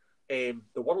lockdown,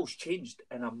 the world's changed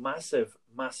in a massive,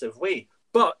 massive way.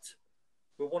 But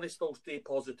we want to still stay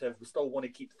positive. We still want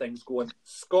to keep things going.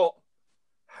 Scott,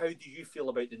 how do you feel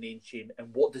about the name change,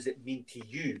 and what does it mean to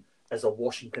you as a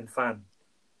Washington fan?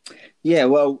 Yeah,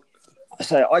 well,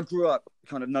 so I grew up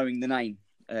kind of knowing the name,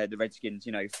 the Redskins,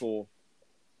 for,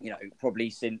 probably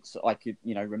since I could,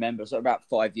 remember. So about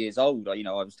 5 years old, I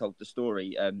was told the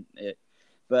story.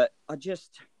 But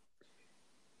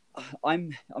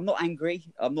I'm not angry.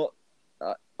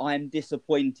 I'm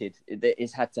disappointed that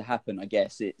it's had to happen. I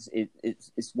guess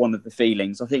it's one of the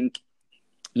feelings. I think,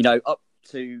 up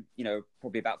to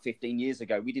probably about 15 years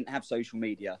ago, we didn't have social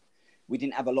media. we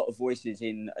didn't have a lot of voices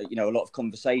in, a lot of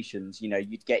conversations.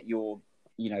 You'd get your,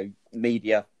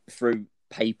 media through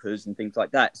papers and things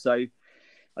like that. So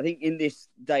I think in this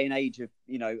day and age of,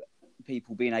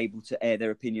 people being able to air their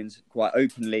opinions quite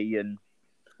openly and,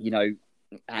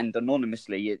 and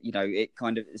anonymously, it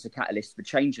kind of is a catalyst for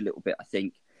change a little bit, I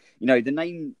think. The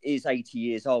name is 80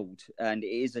 years old and it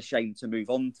is a shame to move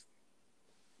on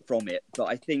from it. But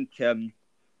I think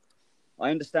I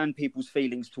understand people's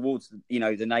feelings towards,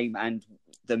 the name and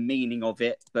the meaning of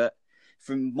it. But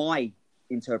from my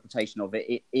interpretation of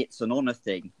it, it's an honour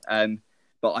thing.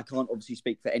 But I can't obviously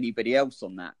speak for anybody else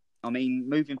on that. I mean,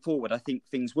 moving forward, I think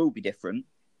things will be different.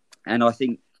 And I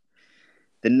think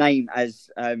the name, as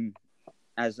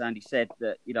Andy said,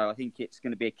 that, I think it's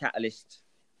going to be a catalyst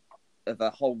of a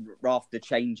whole raft of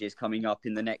changes coming up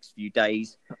in the next few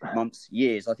days, months,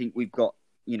 years. I think we've got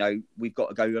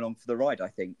to go along for the ride, I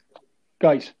think.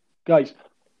 Guys,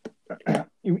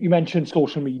 you mentioned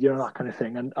social media and that kind of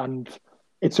thing, and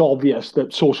it's obvious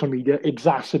that social media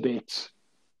exacerbates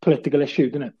political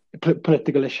issues, doesn't it?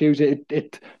 Political issues.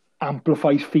 It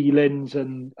amplifies feelings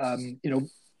and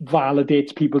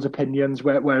validates people's opinions,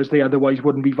 whereas they otherwise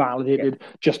wouldn't be validated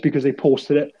just because they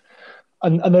posted it.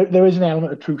 And there is an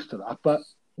element of truth to that. But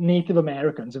Native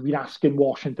Americans have been asking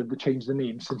Washington to change the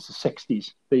name since the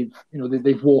 60s.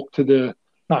 They've walked to the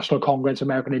National Congress,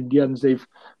 American Indians. They've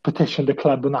petitioned the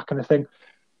club and that kind of thing.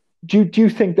 Do you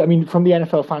think that, from the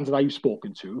NFL fans that I've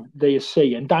spoken to, they are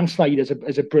saying, Dan Snyder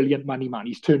is a brilliant money man.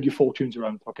 He's turned your fortunes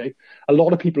around, okay? A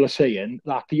lot of people are saying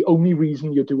that the only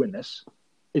reason you're doing this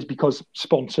is because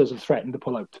sponsors have threatened to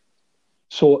pull out.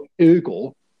 So,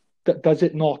 ergo, does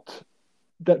it not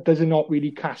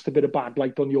really cast a bit of bad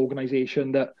light on the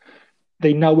organisation that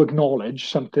they now acknowledge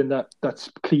something that's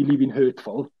clearly been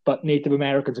hurtful, but Native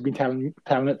Americans have been telling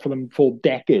it for them for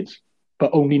decades,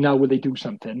 but only now will they do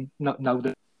something, now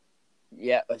that...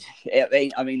 Yeah, that's...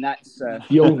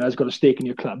 the owner's got a stake in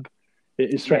your club.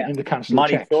 It is threatening to cancel the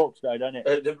checks. Money talks, though, doesn't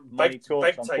it? Money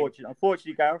talks, big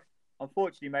unfortunately, Gareth.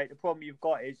 Unfortunately, mate, the problem you've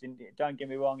got is, and don't get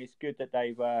me wrong, it's good that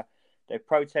they've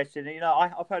protested. And,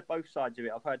 I've heard both sides of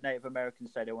it. I've heard Native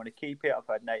Americans say they want to keep it. I've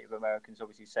heard Native Americans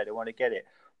obviously say they want to get it.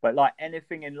 But like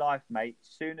anything in life, mate, as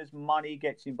soon as money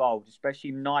gets involved,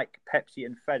 especially Nike, Pepsi,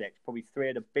 and FedEx, probably three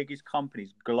of the biggest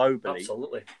companies globally.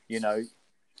 Absolutely. As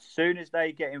soon as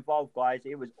they get involved, guys,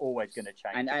 it was always going to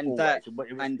change. And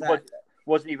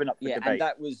wasn't even up for debate. And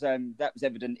that was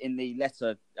evident in the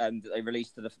letter that they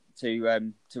released to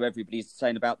everybody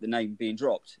saying about the name being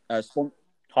dropped. 100%,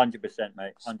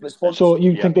 mate. 100%. So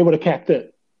you think they would have kept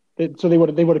it? So they would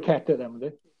have kept it then, would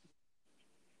they?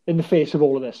 In the face of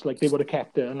all of this, like they would have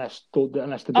kept it unless the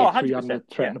big three hadn't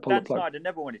threatened to pull the plug. Dan Snyder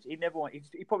never wanted.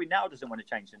 He probably now doesn't want to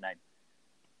change the name.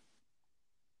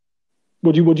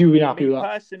 Would you be happy with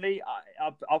that? Personally,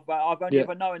 I've only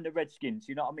ever known the Redskins.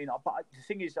 You know what I mean? But the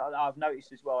thing is, I've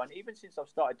noticed as well, and even since I've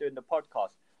started doing the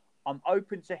podcast, I'm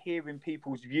open to hearing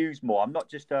people's views more. I'm not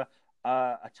just a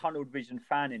tunnel vision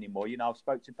fan anymore. I've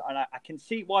spoke to, and I can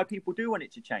see why people do want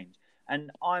it to change.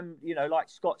 And I'm, like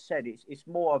Scott said, it's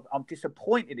more of, I'm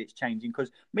disappointed it's changing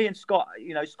because me and Scott,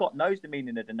 Scott knows the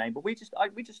meaning of the name, but we just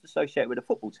associate it with a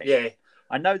football team. Yeah.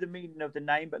 I know the meaning of the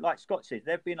name, but like Scott said,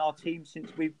 they've been our team since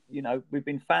we've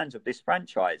been fans of this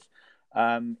franchise.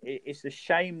 It's a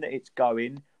shame that it's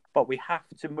going, but we have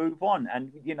to move on.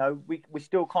 And, we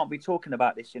still can't be talking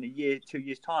about this in a year, 2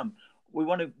 years time. We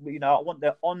want to, I want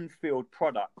the on-field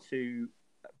product to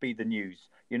be the news,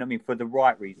 for the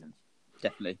right reasons.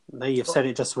 Definitely. No, you've said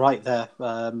it just right there.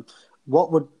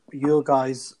 What would your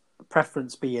guys'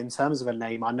 preference be in terms of a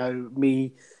name? I know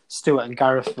me, Stuart and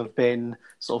Gareth have been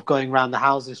sort of going around the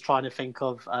houses trying to think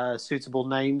of suitable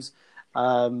names.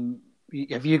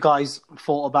 Have you guys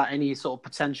thought about any sort of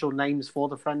potential names for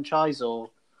the franchise? Or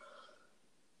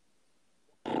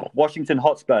Washington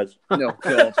Hotspurs. No,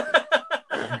 God.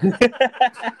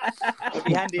 It'd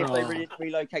be handy if they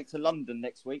relocate to London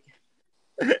next week.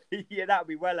 Yeah, that would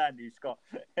be well, Andy, Scott.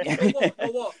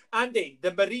 what? Andy,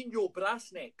 the Mourinho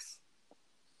Brassnecks.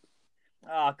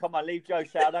 Come on, leave Joe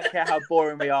out. I don't care how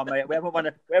boring we are, mate. We haven't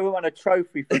won a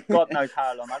trophy for God knows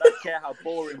how long. I don't care how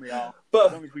boring we are,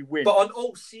 as long as we win. But on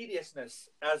all seriousness,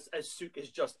 as Suk has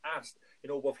just asked,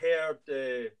 we've heard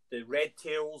the Red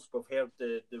Tails, we've heard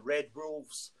the Red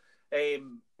Wolves.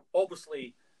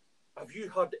 Obviously, have you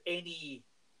heard any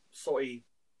sort of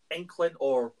inkling,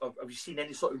 or have you seen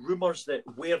any sort of rumours that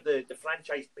where the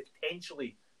franchise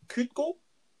potentially could go?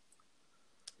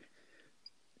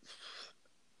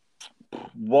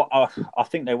 What I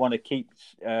think they want to keep,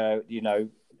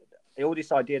 all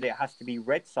this idea that it has to be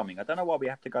red something. I don't know why we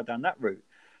have to go down that route.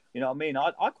 You know what I mean?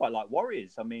 I quite like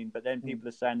Warriors. I mean, but then people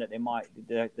are saying that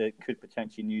they could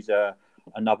potentially use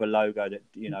another logo that,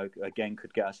 you know, again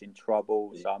could get us in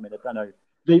trouble. So I mean, I don't know.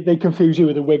 They confuse you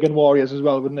with the Wigan Warriors as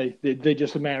well, wouldn't they? They're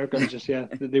just Americans,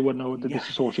 they wouldn't know what to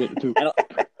disassociate the two.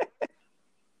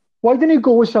 Why didn't you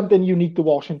go with something unique to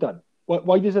Washington?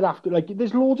 Why does it have to, like,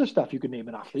 the's loads of stuff you could name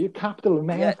it after. Your capital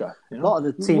America. You know? A lot of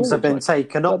the teams have been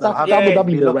taken up. That'd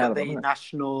be you more look relevant, at the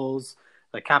Nationals,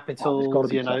 the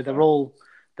Capitals, you know, stuff,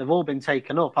 they've all been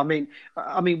taken up. I mean,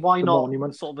 why the not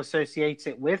monuments. sort of associate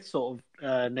it with sort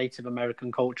of Native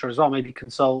American culture as well? Maybe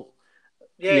consult,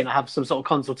 you know, have some sort of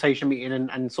consultation meeting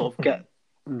and sort of get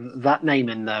that name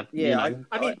in there. Yeah, you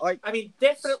know? I mean,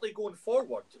 definitely going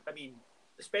forward. I mean,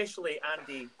 especially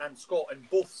Andy and Scott, and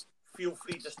both feel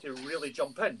free just to really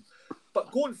jump in.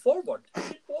 But going forward,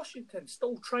 should Washington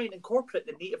still try and incorporate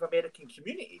the Native American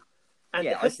community and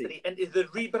the history into the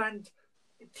rebrand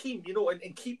team, you know,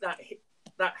 and keep that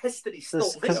history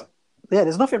still there? Yeah,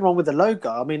 there's nothing wrong with the logo.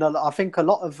 I mean, I think a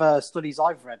lot of studies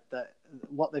I've read that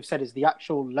what they've said is the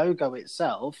actual logo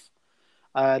itself,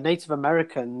 Native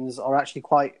Americans are actually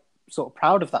quite sort of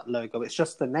proud of that logo. It's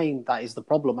just the name that is the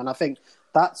problem. And I think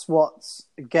that's what's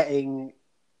getting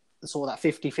sort of that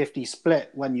 50-50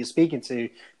 split when you're speaking to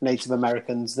Native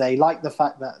Americans. They like the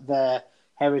fact that their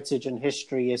heritage and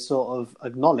history is sort of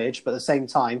acknowledged, but at the same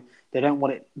time, they don't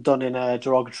want it done in a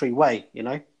derogatory way, you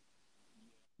know?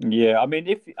 Yeah, I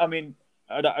mean,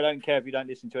 I don't care if you don't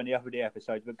listen to any of the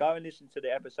episodes, but go and listen to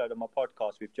the episode of my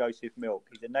podcast with Joseph Milk.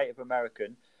 He's a Native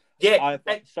American. Yeah,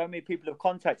 so many people have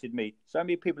contacted me.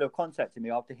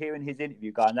 After hearing his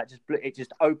interview, guy, and it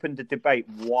just opened the debate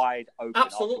wide open.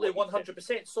 Absolutely,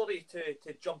 100%. Sorry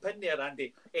to jump in there,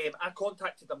 Andy. I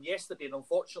contacted him yesterday, and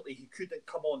unfortunately, he couldn't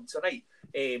come on tonight.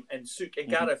 And Suk and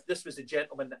Gareth, this was the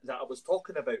gentleman that I was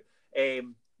talking about. It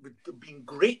would have been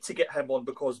great to get him on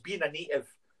because being a Native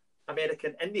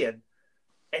American Indian,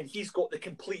 and he's got the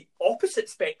complete opposite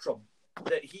spectrum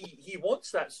that he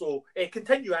wants that. So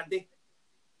continue, Andy.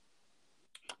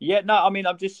 Yeah, no, I mean,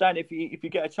 I'm just saying if you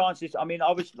get a chance, I mean,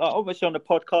 I was obviously on the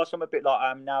podcast. I'm a bit like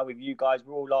I am now with you guys.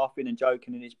 We're all laughing and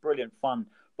joking, and it's brilliant fun.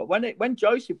 But when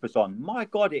Joseph was on, my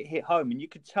God, it hit home, and you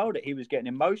could tell that he was getting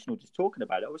emotional just talking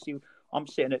about it. Obviously, I'm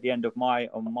sitting at the end of my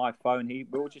phone.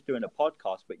 We're all just doing a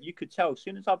podcast, but you could tell as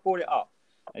soon as I brought it up,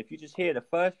 if you just hear the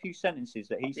first few sentences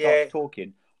that he starts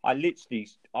talking, I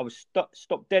was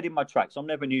stopped dead in my tracks. I'm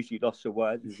never usually lost for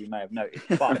words, as you may have noticed,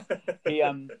 but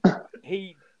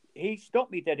he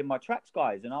stopped me dead in my tracks,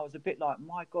 guys, and I was a bit like,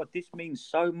 my God, this means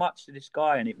so much to this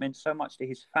guy, and it meant so much to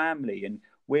his family, and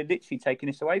we're literally taking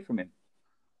this away from him.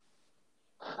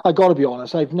 I got to be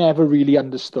honest, I've never really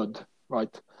understood,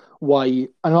 right, why,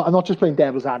 I'm not just playing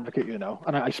devil's advocate, you know,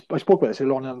 and I spoke about this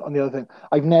on the other thing,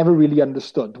 I've never really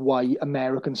understood why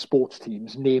American sports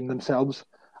teams name themselves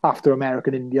after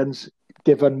American Indians,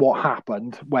 given what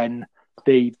happened when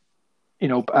they, you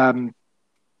know,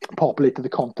 populated the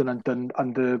continent and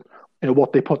the, you know,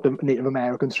 what they put the Native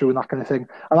Americans through and that kind of thing.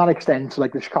 And that extends to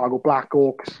like the Chicago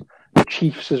Blackhawks, the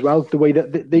Chiefs as well, the way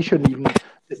that they shouldn't even,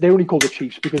 they're only called the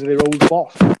Chiefs because of their old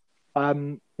boss.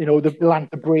 You know, the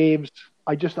Atlanta Braves,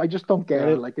 I just don't get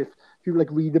it. Like if you like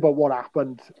read about what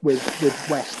happened with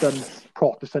Western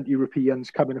Protestant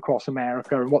Europeans coming across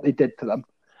America and what they did to them,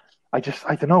 I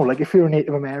don't know. Like, if you're a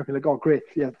Native American, like, oh, great,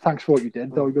 yeah, thanks for what you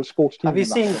did. Though you got a sports team. Have you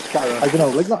seen? I don't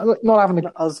know. Like, not having.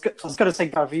 I was going to say,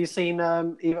 Gareth, have you seen?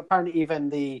 Apparently, even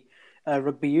the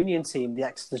rugby union team, the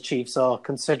Exeter Chiefs, are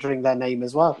considering their name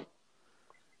as well.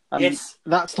 Yes,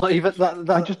 that's not even that.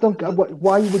 I just don't.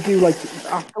 Why would you like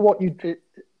after what you did?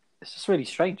 It's just really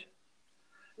strange.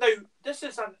 Now, this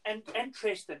is an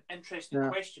interesting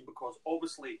question because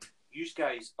obviously you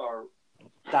guys are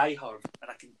diehard,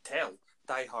 and I can tell.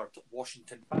 Diehard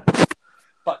Washington fans.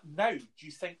 But now, do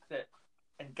you think that,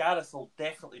 and Gareth will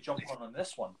definitely jump on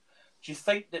this one, do you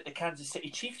think that the Kansas City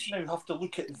Chiefs now have to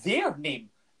look at their name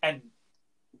and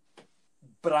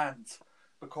brand?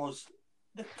 Because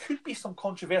there could be some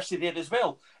controversy there as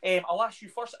well. I'll ask you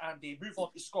first, Andy, move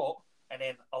on to Scott, and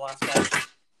then I'll ask Gareth.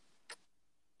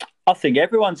 I think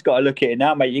everyone's got to look at it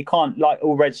now, mate. You can't, like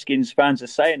all Redskins fans are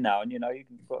saying now, and you know,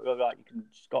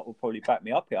 Scott will probably back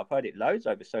me up here. I've heard it loads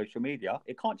over social media.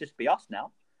 It can't just be us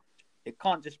now. It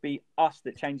can't just be us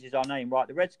that changes our name, right?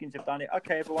 The Redskins have done it.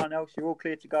 Okay, everyone else, you're all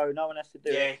clear to go. No one has to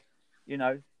do it. You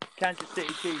know, Kansas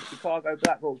City Chiefs, Chicago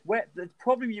Blackhawks. Where the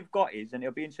problem you've got is, and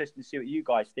it'll be interesting to see what you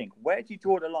guys think. Where do you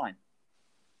draw the line?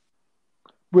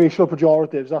 Racial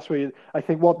pejoratives. That's where I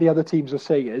think what the other teams are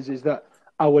saying is that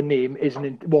our name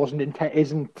isn't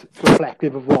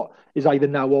reflective of what is either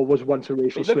now or was once a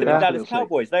racial slur. Look at the Dallas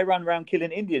Cowboys. They ran around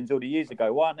killing Indians all the years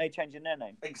ago. Why aren't they changing their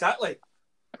name? Exactly.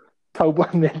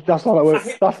 Cowboy, that's not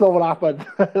what happened.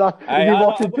 If you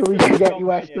watch it too, you can get you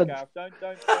Western. Don't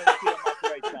keep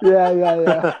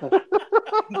Yeah.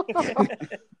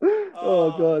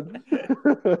 Oh God.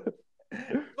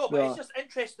 No, but it's just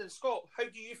interesting, Scott. How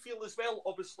do you feel as well?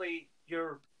 Obviously,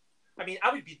 I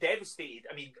would be devastated.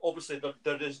 I mean, obviously,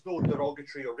 there is no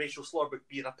derogatory or racial slur about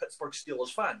being a Pittsburgh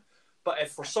Steelers fan. But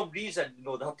if for some reason,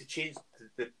 they have to change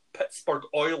the Pittsburgh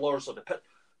Oilers or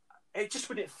it just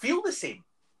wouldn't feel the same.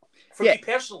 For me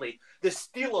personally, the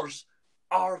Steelers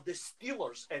are the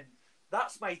Steelers, and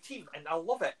that's my team, and I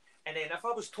love it. And then if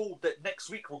I was told that next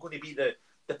week we're going to be the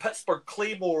Pittsburgh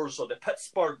Claymores or the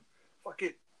Pittsburgh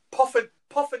fucking puffin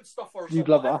stuffers, you'd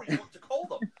or love whatever that. you want to call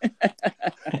them.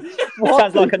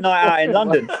 Sounds like a night out in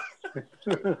London.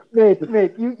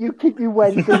 mate, you keep your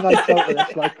Wednesday nights out of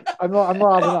this. Like, I'm not having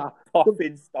that.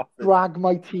 Puffin stuffers. Drag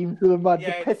my team to the mud.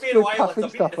 Yeah, the the Faroe Islands. puffin I've been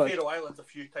to the stuffers. Faroe Islands a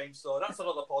few times, so that's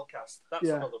another podcast.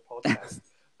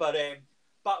 But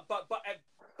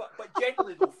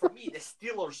generally though, for me, the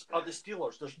Steelers are the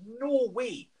Steelers. There's no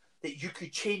way that you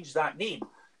could change that name,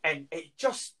 and it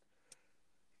just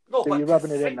no. So but you're to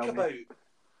rubbing it in think now, about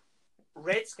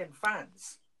Redskin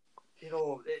fans,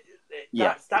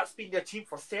 that's been their team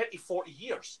for 30, 40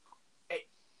 years.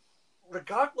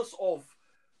 Regardless of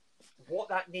what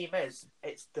that name is,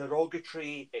 it's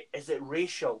derogatory, is it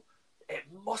racial? It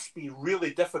must be really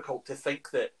difficult to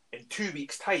think that in 2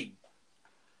 weeks' time,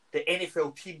 the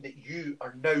NFL team that you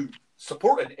are now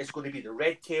supporting is going to be the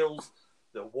Red Tails,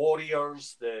 the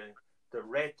Warriors, the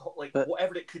Red,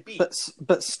 whatever it could be.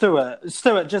 But Stuart,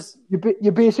 just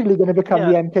you're basically going to become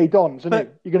the MK Dons, aren't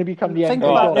you? You're going to become the MK think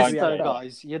Dons. about this though,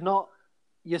 guys.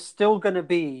 You're still going to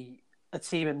be a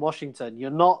team in Washington. You're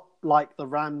not like the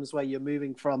Rams where you're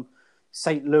moving from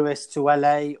St. Louis to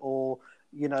LA, or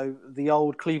the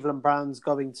old Cleveland Browns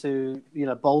going to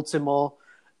Baltimore,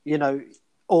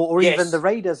 or Yes. even the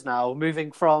Raiders now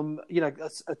moving from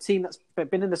a team that's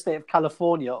been in the state of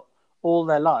California all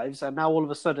their lives, and now all of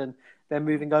a sudden they're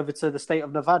moving over to the state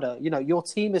of Nevada. Your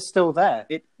team is still there.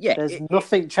 There's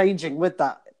nothing changing with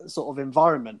that sort of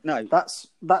environment. No, that's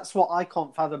what I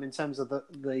can't fathom in terms of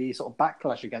the sort of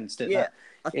backlash against it. Yeah,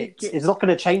 I think it's not going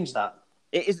to change that.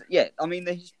 It is, yeah. I mean,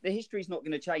 the history's not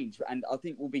going to change, and I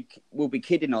think we'll be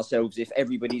kidding ourselves if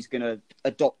everybody's going to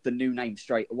adopt the new name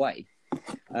straight away.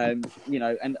 And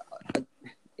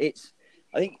it's,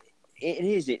 I think it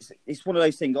is. It's one of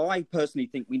those things. I personally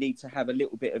think we need to have a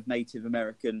little bit of Native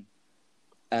American,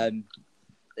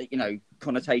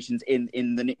 connotations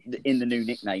in the new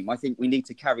nickname. I think we need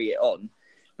to carry it on,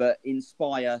 but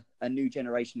inspire a new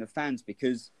generation of fans,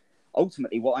 because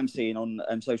ultimately, what I'm seeing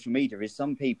on social media is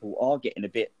some people are getting a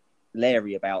bit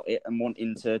leery about it and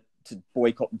wanting to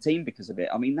boycott the team because of it.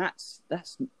 I mean, that's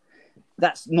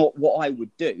not what I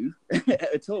would do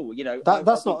at all.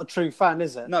 That's not a true fan,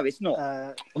 is it? No, it's not.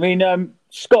 I mean,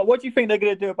 Scott, what do you think they're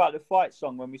going to do about the fight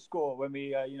song when we score? When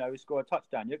we score a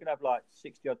touchdown, you're going to have like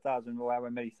 60,000 or however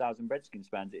many thousand Redskins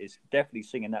fans it is definitely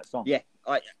singing that song. Yeah,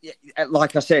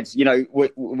 like I said,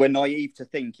 we're naive to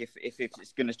think if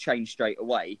it's going to change straight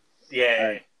away.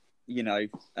 Yeah.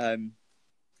 I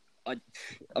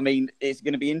mean, it's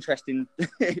going to be interesting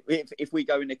if we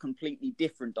go in a completely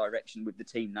different direction with the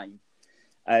team name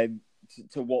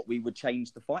to what we would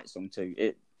change the fight song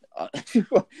to. I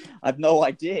have no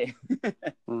idea.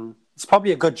 It's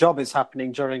probably a good job it's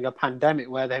happening during a pandemic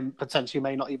where there potentially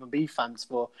may not even be fans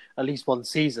for at least one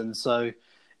season. So,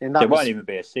 there won't even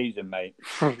be a season, mate.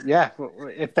 Yeah,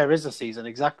 if there is a season,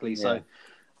 exactly. Yeah. So,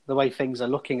 the way things are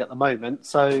looking at the moment.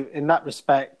 So, in that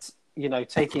respect,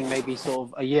 taking maybe sort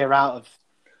of a year out of,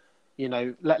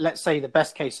 let's say the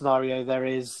best case scenario, there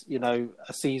is, a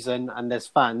season and there's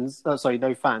fans,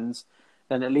 no fans,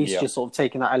 then at least you're sort of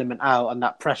taking that element out and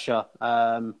that pressure.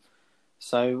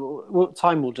 So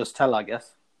time will just tell, I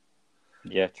guess.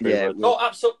 Yeah, true. Yeah, no,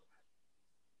 absolutely.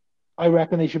 I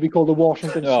reckon they should be called the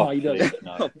Washington Sliders.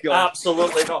 No. Oh, God.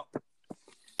 Absolutely not.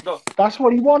 No. That's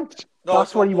what he wants. No,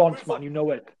 That's what he we'll wants, move man. You know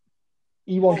it.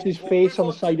 He wants his face on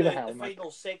the side of the helmet. The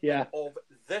final segment of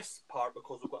this part,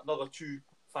 because we've got another two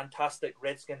fantastic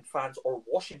Redskin fans or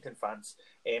Washington fans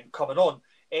coming on.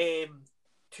 To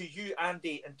you,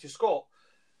 Andy, and to Scott,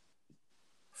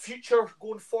 future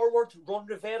going forward, Ron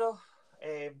Rivera,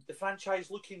 the franchise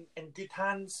looking in good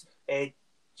hands. Do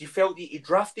you felt that he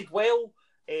drafted well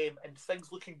and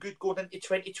things looking good going into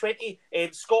 2020?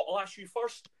 Scott, I'll ask you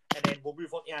first, and then we'll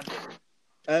move on to Andy.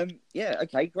 Yeah.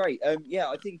 Okay. Great. I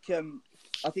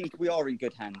think we are in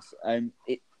good hands.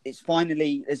 It's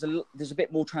finally there's a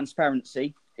bit more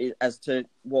transparency as to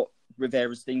what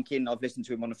Rivera's thinking. I've listened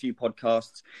to him on a few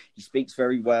podcasts. He speaks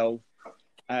very well.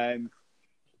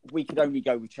 We could only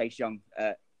go with Chase Young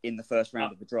in the first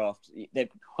round of the draft.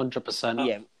 100%.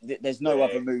 Yeah, there's no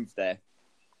other move there.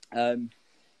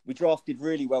 We drafted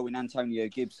really well in Antonio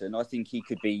Gibson. I think he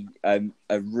could be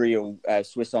a real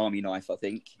Swiss Army knife, I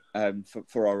think,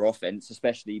 for our offense,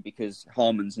 especially because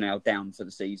Harmon's now down for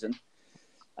the season.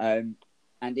 And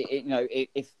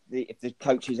if the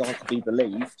coaches are to be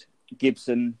believed,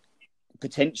 Gibson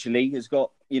potentially has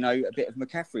got a bit of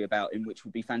McCaffrey about him, which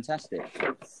would be fantastic.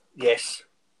 Yes.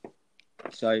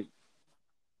 So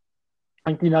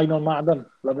 99 on Madden,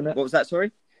 loving it. what was that?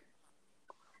 Sorry.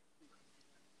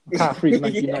 McCaffrey's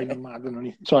 99 on Madden,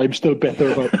 and sorry, I'm still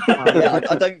bitter about.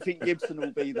 I don't think Gibson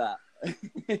will be that.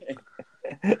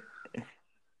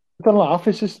 Don't laugh.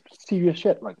 It's just serious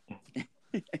shit, like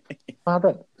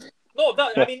Madden. No,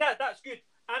 that's good.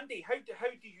 Andy, how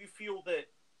do you feel that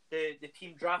the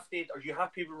team drafted? Are you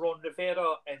happy with Ron Rivera?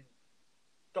 And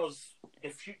does the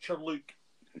future look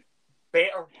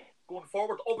better going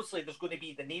forward? Obviously, there's going to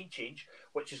be the name change,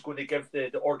 which is going to give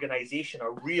the organisation a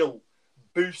real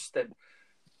boost, and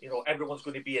everyone's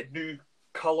going to be in new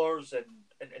colours and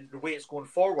the way it's going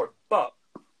forward. But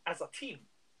as a team,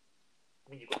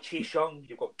 I mean, you've got Chase Young,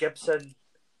 you've got Gibson.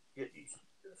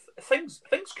 Things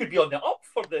could be on the up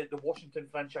for the Washington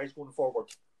franchise going forward.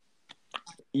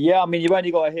 Yeah, I mean, you've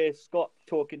only got to hear Scott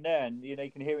talking there, and you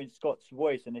can hear in Scott's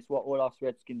voice, and it's what all us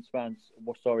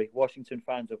Washington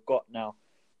fans have got now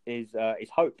is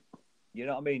hope. You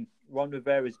know what I mean? Ron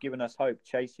Rivera's given us hope.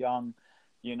 Chase Young,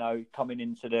 coming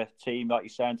into the team, like you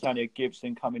say, Antonio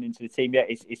Gibson coming into the team. Yeah,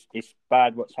 it's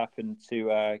bad what's happened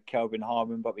to Kelvin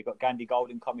Harmon, but we've got Gandy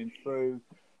Golden coming through.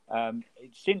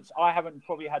 Since I haven't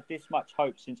probably had this much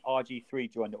hope since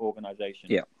RG3 joined the organisation.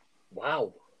 Yeah.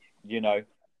 Wow.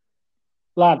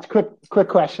 Lads, quick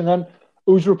question then.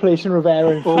 Who's replacing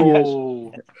Rivera in 2 years?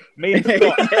 Me and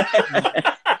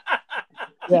Scott.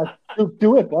 Yeah,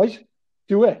 do it, boys.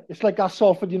 Do it. It's like that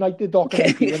Salford United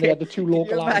documentary when they had the two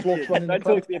local lads walks running. Don't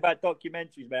talk to me about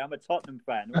documentaries, mate. I'm a Tottenham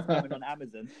fan. It's coming on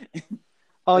Amazon.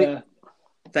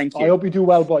 Thank you. I hope you do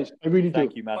well, boys. I really do.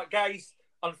 Thank you, man. But guys,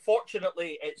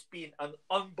 unfortunately, it's been an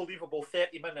unbelievable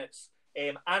 30 minutes.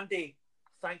 Andy,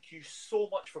 thank you so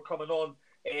much for coming on.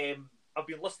 I've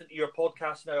been listening to your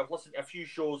podcast now. I've listened to a few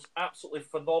shows. Absolutely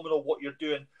phenomenal what you're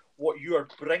doing, what you are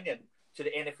bringing to the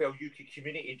NFL UK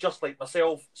community, just like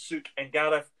myself, Sook and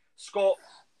Gareth. Scott,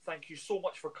 thank you so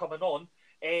much for coming on.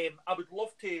 I would love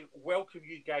to welcome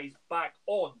you guys back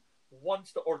on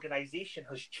once the organisation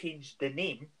has changed the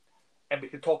name, and we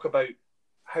can talk about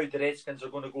how the Redskins are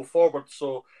going to go forward.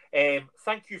 So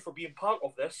thank you for being part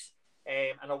of this,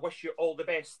 and I wish you all the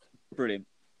best. Brilliant.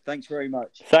 Thanks very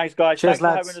much. Thanks, guys. Cheers, Thanks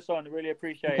lads. for having us on. I really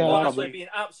appreciate it. Honestly, been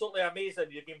absolutely amazing.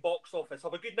 You've been box office.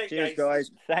 Have a good night, Cheers,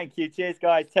 guys. Thank you. Cheers,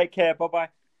 guys. Take care. Bye-bye.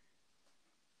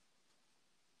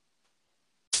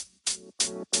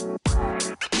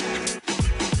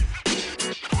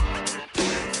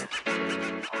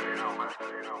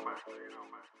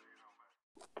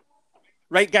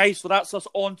 Right, guys, so that's us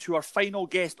on to our final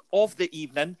guest of the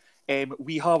evening.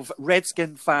 We have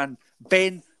Redskin fan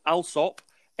Ben Alsop.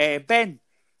 Ben,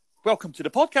 welcome to the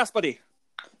podcast, buddy.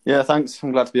 Yeah, thanks.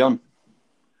 I'm glad to be on.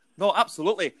 No,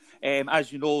 absolutely.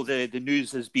 As you know, the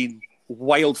news has been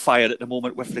wildfire at the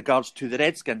moment with regards to the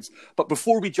Redskins. But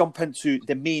before we jump into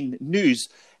the main news,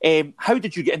 how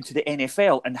did you get into the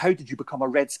NFL and how did you become a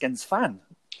Redskins fan?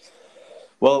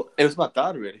 Well, it was my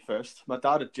dad really first. My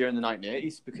dad during the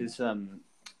 1980s because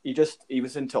he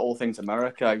was into all things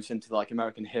America. He was into like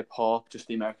American hip hop, just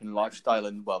the American lifestyle,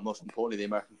 and most importantly, the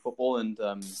American football. And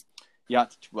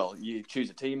you choose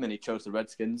a team, and he chose the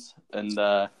Redskins. And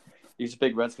he was a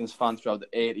big Redskins fan throughout the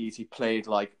 80s. He played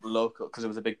like local because there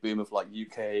was a big boom of like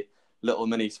UK little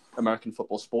mini American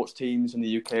football sports teams in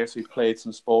the UK. So he played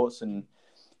some sports, and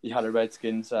he had a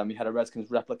Redskins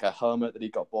replica helmet that he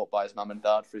got bought by his mum and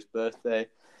dad for his birthday.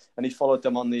 And he followed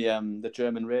them on the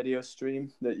German radio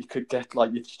stream that you could get,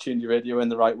 like you tuned your radio in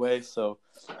the right way. So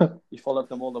he followed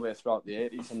them all the way throughout the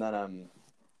 80s, and then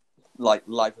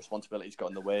life responsibilities got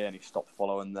in the way, and he stopped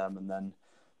following them. And then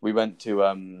we went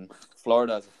to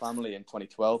Florida as a family in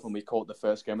 2012, and we caught the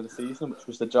first game of the season, which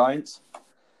was the Giants.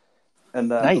 And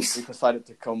nice. We decided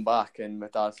to come back, and my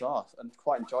dad said, and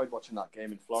quite enjoyed watching that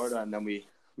game in Florida. And then we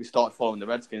started following the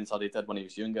Redskins as he did when he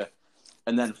was younger.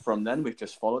 And then from then, we've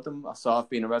just followed them. So I've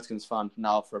been a Redskins fan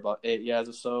now for about 8 years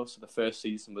or so. So the first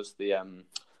season was the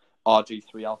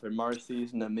RG3 Alfred Morris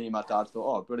season. And me and my dad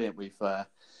thought, oh, brilliant, we've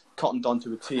cottoned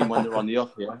onto a team when they're on the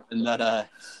up here.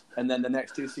 And then the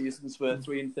next two seasons were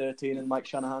 3-13 and Mike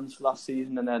Shanahan's last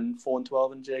season, and then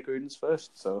 4-12 and Jay Gruden's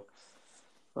first. So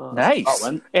nice.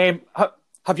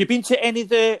 Have you been to any of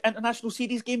the international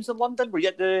series games in London? Were you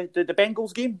at the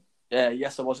Bengals game? Yeah,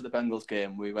 yes, I was at the Bengals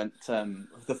game. We went.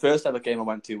 The first ever game I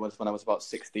went to was when I was about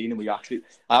 16, and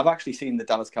I've actually seen the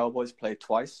Dallas Cowboys play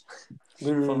twice.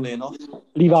 Funnily enough,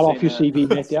 Leave that off your CV,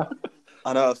 mate. Yeah.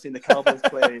 I know. I've seen the Cowboys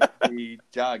play the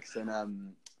Jags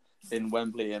in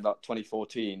Wembley in about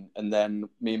 2014, and then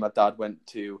me and my dad went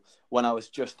to, when I was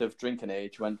just of drinking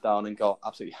age, went down and got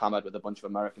absolutely hammered with a bunch of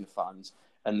American fans,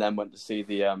 and then went to see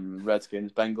the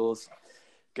Redskins Bengals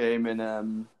game in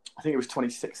I think it was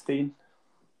 2016.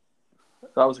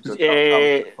 That was a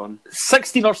good fun.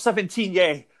 16 or 17,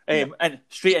 yeah. And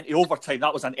straight into overtime.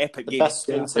 That was an epic game. Best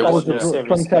That was the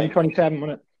 27,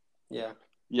 wasn't it? Yeah.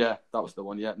 Yeah, that was the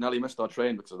one. Yeah, nearly missed our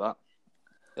train because of that.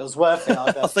 It was worth it,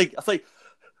 I bet. I think,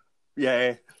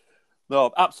 yeah.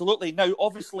 No, absolutely. Now,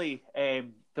 obviously,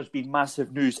 there's been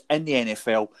massive news in the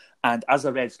NFL, and as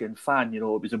a Redskin fan, it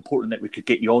was important that we could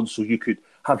get you on so you could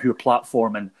have your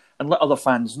platform and let other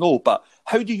fans know. But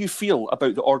how do you feel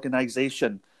about the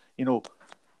organisation?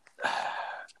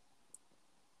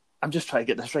 I'm just trying to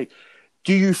get this right.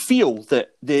 Do you feel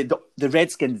that the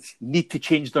Redskins need to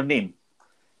change their name?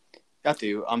 I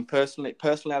do. I'm personally, I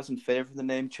was in favour of the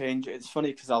name change. It's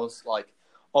funny because I was like,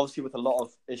 obviously with a lot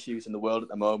of issues in the world at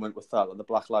the moment with that, with the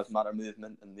Black Lives Matter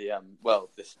movement and the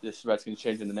this Redskins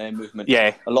changing the name movement.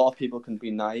 Yeah, a lot of people can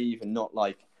be naive and not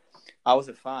like. I was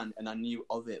a fan and I knew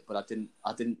of it, but I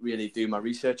didn't really do my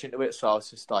research into it. So I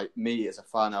was just like, me as a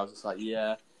fan, I was just like,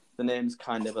 yeah, the name's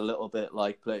kind of a little bit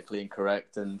like politically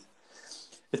incorrect and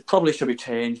it probably should be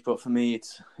changed. But for me,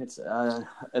 it's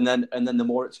and then the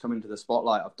more it's coming to the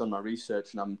spotlight, I've done my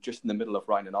research and I'm just in the middle of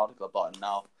writing an article about it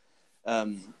now.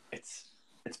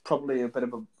 It's probably a bit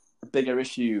of a bigger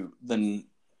issue than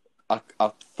I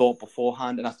thought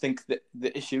beforehand, and I think that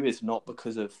the issue is not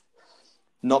because of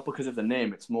the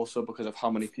name. It's more so because of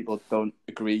how many people don't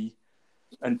agree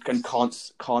and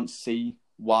can't see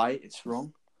why it's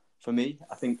wrong. For me,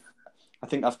 I think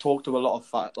I've talked to a lot of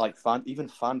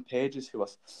fan pages who are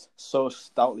so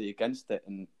stoutly against it,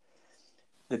 and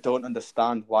they don't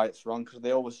understand why it's wrong because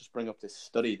they always just bring up this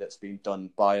study that's been done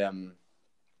by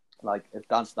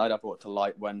Dan Snyder brought to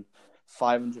light when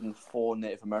 504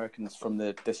 Native Americans from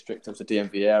the district of the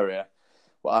DMV area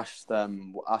were asked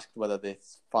whether they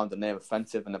found the name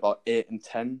offensive, and about 8 in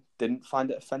 10 didn't find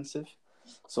it offensive.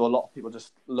 So a lot of people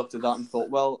just looked at that and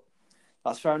thought, well,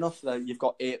 that's fair enough. You've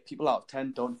got 8 people out of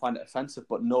 10 don't find it offensive,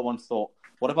 but no one thought,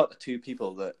 what about the 2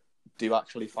 people that do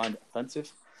actually find it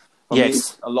offensive? For me,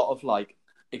 it's a lot of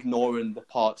ignoring the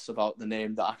parts about the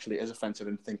name that actually is offensive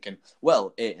and thinking,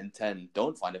 well, 8 in 10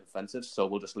 don't find it offensive, so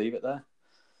we'll just leave it there.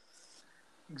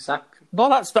 Exactly. No,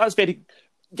 that's very...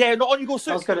 Yeah, not on you go,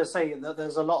 Sue. I was going to say that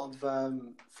there's a lot of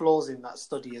flaws in that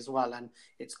study as well, and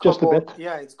it's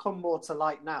it's come more to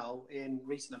light now in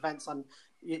recent events. And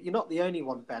you're not the only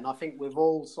one, Ben. I think we've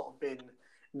all sort of been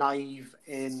naive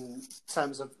in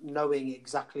terms of knowing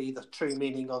exactly the true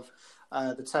meaning of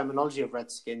the terminology of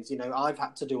Redskins. I've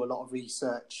had to do a lot of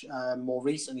research more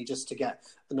recently just to get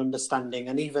an understanding,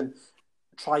 and even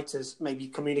try to maybe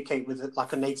communicate with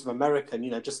a Native American,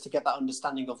 just to get that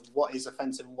understanding of what is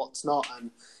offensive and what's not.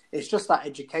 And it's just that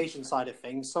education side of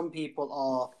things. Some people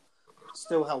are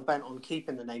still hell-bent on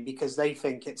keeping the name because they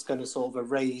think it's going to sort of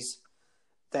erase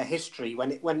their history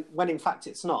when in fact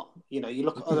it's not. You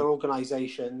look at other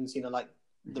organizations, like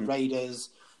the Raiders,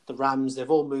 the Rams, they've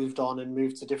all moved on and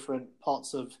moved to different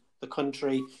parts of the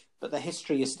country, but the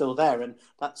history is still there. And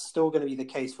that's still going to be the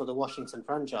case for the Washington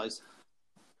franchise.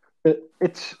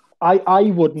 I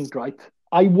wouldn't, right?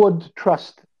 I would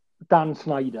trust Dan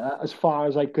Snyder as far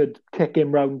as I could kick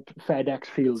him round FedEx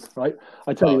Field, right?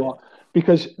 I tell you what,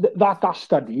 because that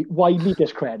study, widely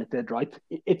discredited, right?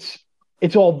 It's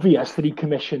obvious that he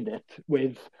commissioned it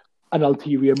with an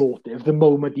ulterior motive the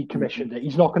moment he commissioned it.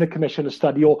 He's not going to commission a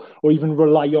study or even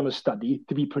rely on a study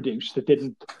to be produced that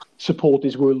didn't support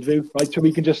his worldview, right? So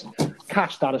we can just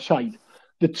cast that aside.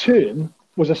 The term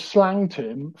was a slang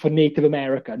term for Native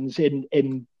Americans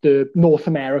in the North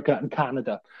America and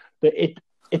Canada.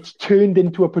 It's turned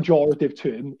into a pejorative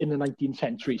term in the 19th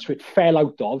century, so it fell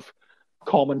out of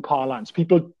common parlance.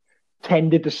 People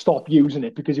tended to stop using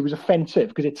it because it was offensive,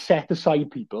 because it set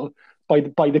aside people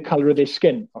by the colour of their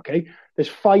skin, okay? There's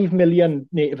 5 million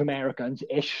Native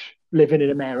Americans-ish living in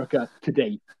America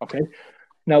today, okay?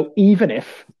 Now, even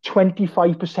if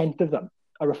 25% of them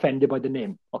are offended by the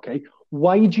name, okay?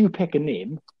 Why do you pick a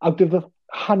name out of the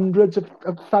hundreds of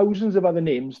thousands of other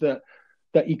names that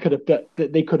they could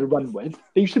have run with?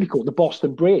 They used to be called the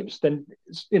Boston Braves, then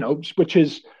which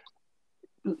is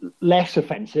less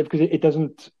offensive because it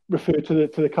doesn't refer to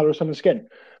the colour of someone's skin.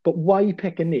 But why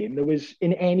pick a name that was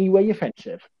in any way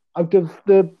offensive out of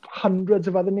the hundreds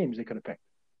of other names they could have picked?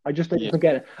 I just don't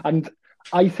get it. And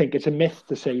I think it's a myth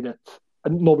to say that,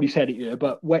 and nobody said it here,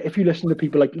 but if you listen to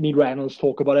people like Neil Reynolds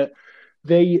talk about it,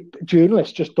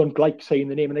 journalists just don't like saying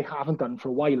the name, and they haven't done for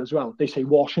a while as well. They say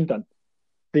Washington.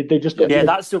 They just don't. Yeah,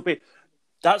 that's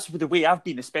the way I've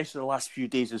been, especially the last few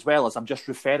days as well, as I'm just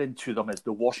referring to them as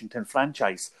the Washington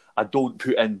franchise. I don't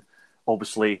put in,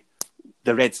 obviously,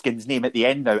 the Redskins name at the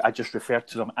end now. I just refer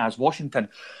to them as Washington.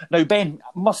 Now, Ben,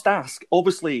 I must ask,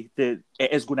 obviously it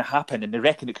is going to happen, and they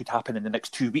reckon it could happen in the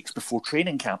next 2 weeks before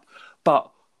training camp.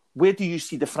 But where do you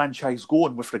see the franchise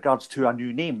going with regards to a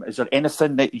new name? Is there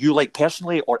anything that you like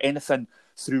personally, or anything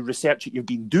through research that you've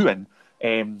been doing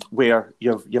where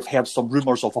you've heard some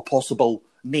rumours of a possible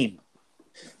name?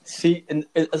 See,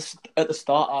 at the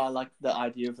start, I liked the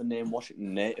idea of the name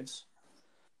Washington Natives,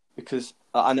 because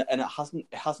and it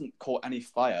hasn't caught any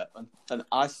fire. And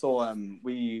I saw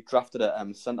we drafted a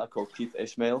centre called Keith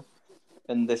Ishmael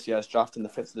in this year's draft in the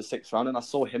 5th to the 6th round, and I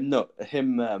saw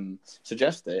him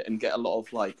suggest it and get a lot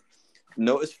of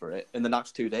notice for it in the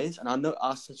next 2 days. And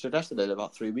I suggested it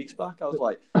about 3 weeks back. I was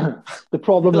like, the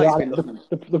problem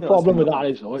with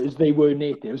that is they were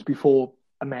natives before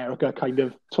America kind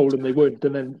of told them they weren't,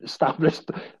 and then established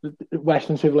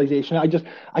Western civilization.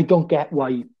 I don't get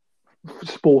why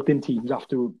sporting teams have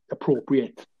to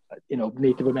appropriate,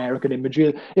 Native American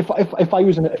imagery. If I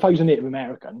was a Native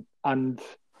American and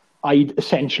I'd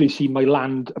essentially seen my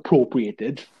land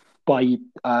appropriated by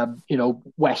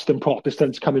Western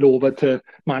Protestants coming over to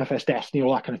manifest destiny,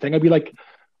 all that kind of thing, I'd be like,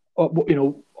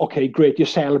 okay, great, you're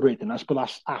celebrating us, but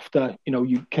that's after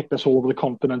you kicked us all over the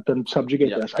continent and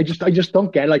subjugated us. I just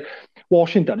don't get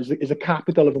Washington is the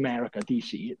capital of America,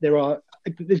 DC.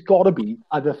 There's got to be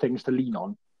other things to lean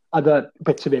on, other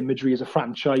bits of imagery as a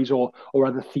franchise or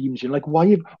other themes.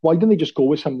 Why don't they just go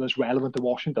with something that's relevant to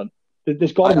Washington?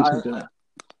 There's got to be something there.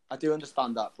 I do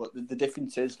understand that, but the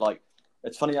difference is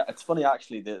it's funny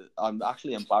actually that I'm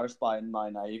actually embarrassed by my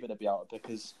naivety about it,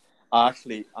 because I'm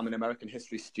an American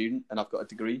history student and I've got a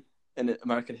degree in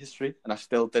American history, and I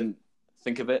still didn't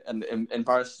think of it, and it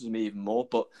embarrasses me even more.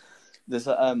 But there's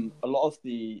a lot of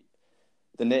the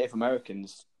Native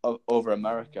Americans over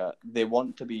America, they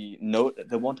want to be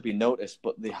noticed,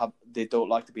 but they don't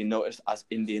like to be noticed as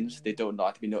Indians. They don't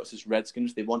like to be noticed as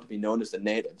Redskins. They want to be known as the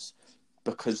natives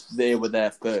because they were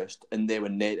there first and they were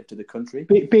native to the country.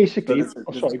 Basically,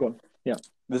 sorry, go on. Yeah,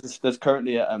 there's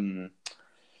currently a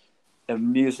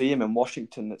museum in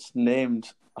Washington that's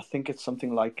named, I think it's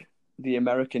something like the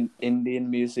American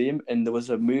Indian Museum, and there was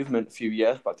a movement a few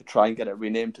years back to try and get it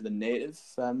renamed to the native.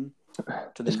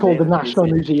 It's called the National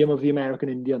Museum of the American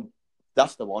Indian.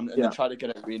 That's the one, and they tried to get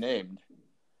it renamed,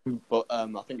 but I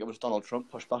think it was Donald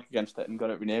Trump pushed back against it and got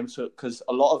it renamed. So, because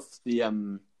a lot of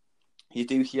the you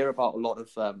do hear about a lot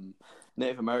of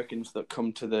Native Americans that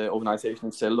come to the organisation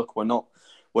and say, "Look, we're not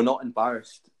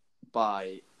embarrassed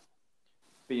by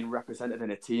being represented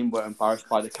in a team. We're embarrassed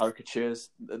by the caricatures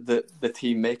that the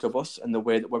team make of us and the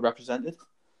way that we're represented."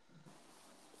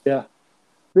 Yeah,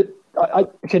 but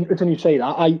it's interesting you say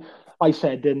that. I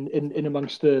said in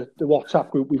amongst the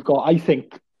WhatsApp group we've got, I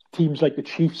think teams like the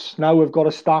Chiefs now have got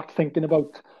to start thinking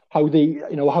about how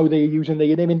they're using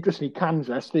their name. Interestingly,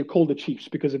 Kansas, they've called the Chiefs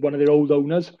because of one of their old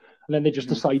owners, and then they just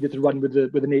decided to run with the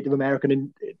Native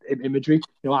American imagery,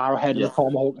 arrowhead and the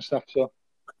tomahawk and stuff. So,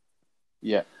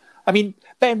 yeah. I mean,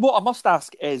 Ben, what I must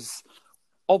ask is,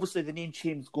 obviously the name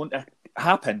change is going to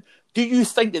happen. Do you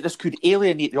think that this could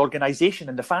alienate the organisation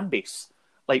and the fan base?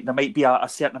 There might be a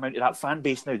certain amount of that fan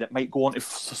base now that might go on to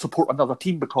support another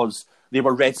team because they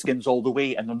were Redskins all the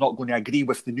way and they're not going to agree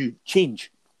with the new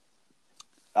change.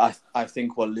 I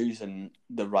think we're losing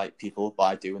the right people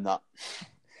by doing that.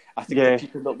 I think the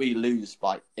people that we lose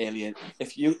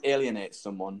if you alienate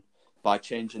someone by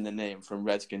changing the name from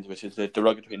Redskins, which is a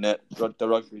derogatory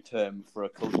term for a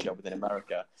culture within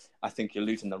America, I think you're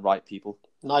losing the right people.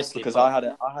 Nicely, because I had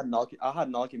an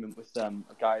argument with some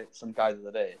guy the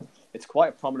other day. It's quite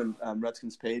a prominent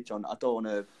Redskins page on. I don't want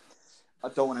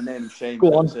to name and shame.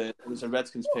 It was a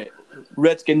Redskins page.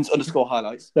 Redskins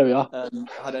 _ There we are.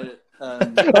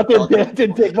 That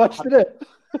didn't take much, did it?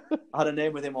 I had a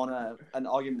name with him on an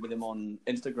argument with him on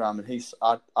Instagram, and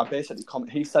I basically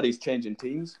he said he's changing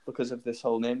teams because of this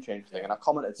whole name change thing, and I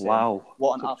commented saying, "Wow,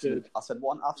 what an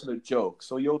absolute joke!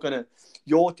 So you're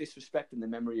disrespecting the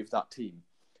memory of that team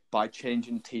by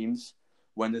changing teams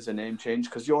when there's a name change,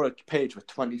 because you're a page with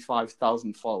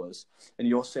 25,000 followers, and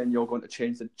you're saying you're going to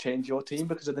change your team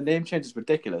because of the name change is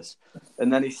ridiculous."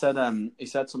 And then he said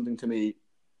something to me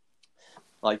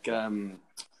like,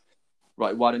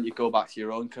 right, why don't you go back to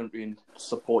your own country and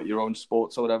support your own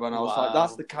sports or whatever? And I was like,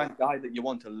 that's the kind of guy that you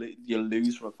want to you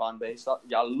lose from a fan base. I'd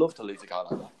love to lose a guy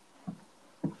like that.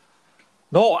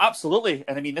 No, absolutely.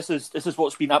 And I mean, this is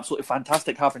what's been absolutely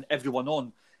fantastic having everyone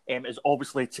on, is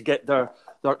obviously to get their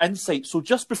insight. So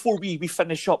just before we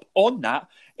finish up on that,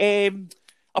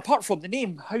 apart from the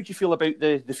name, how do you feel about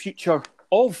the future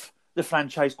of the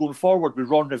franchise going forward with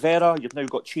Ron Rivera? You've now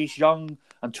got Chase Young,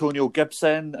 Antonio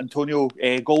Gibson, Antonio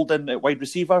Golden at wide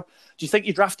receiver. Do you think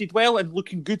you drafted well and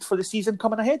looking good for the season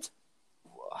coming ahead?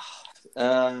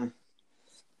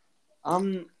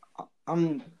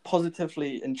 I'm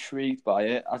positively intrigued by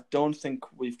it. I don't think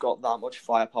we've got that much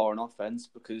firepower on offense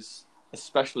because,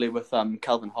 especially with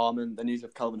Kelvin Harmon, the news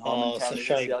of Kelvin Harmon it's a tearing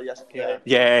shame. ACL yesterday.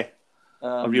 Yeah,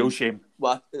 a real shame.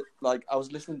 Well, I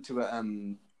was listening to it.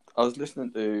 I was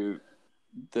listening to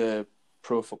the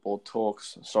Pro Football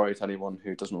Talks. Sorry to anyone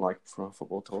who doesn't like Pro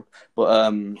Football Talk, but I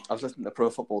was listening to Pro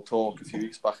Football Talk a few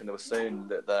weeks back, and they were saying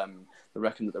that they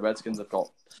reckon that the Redskins have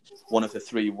got one of the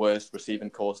 3 worst receiving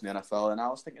corps in the NFL, and I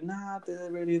was thinking, nah, do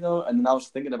they really though? And then I was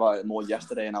thinking about it more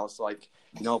yesterday, and I was like,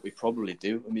 you know what, we probably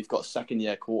do, and we've got a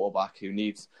second-year quarterback who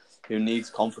needs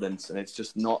confidence, and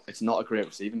it's not a great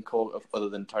receiving corps other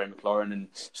than Terry McLaurin, and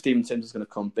Steven Sims is going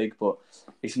to come big, but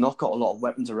he's not got a lot of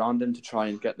weapons around him to try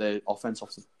and get the offense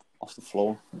off the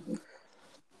floor.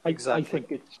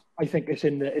 Exactly. I think it's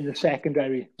in the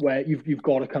secondary where you've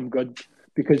got to come good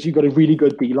because you've got a really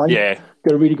good D line. Yeah,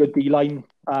 got a really good D line.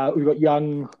 We've got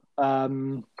Young.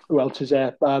 Who else is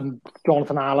there?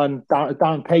 Jonathan Allen,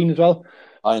 Darren Payne as well.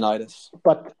 Ioannidis.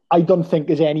 But I don't think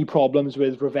there's any problems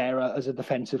with Rivera as a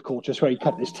defensive coach. Just where he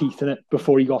cut his teeth in it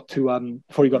before he got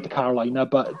to Carolina.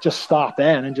 But just start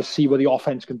there and then just see what the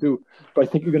offense can do. But I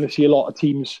think you're going to see a lot of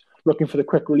teams looking for the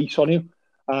quick release on you.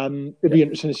 It'd be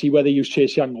interesting to see whether you use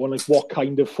Chase Young or like what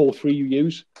kind of 4-3 you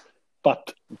use.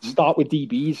 But start with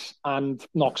DBs and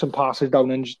knock some passes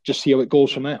down and just see how it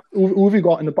goes from there. Who have you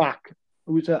got in the back?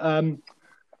 Who's it? I don't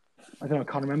know. I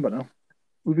can't remember now.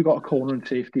 Who have you got a corner and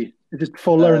safety? Is it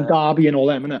Fuller and Darby and all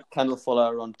them, isn't it? Kendall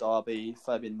Fuller on Darby,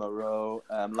 Fabian Moreau,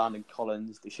 Landon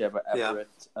Collins, Desheva Everett.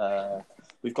 Yeah.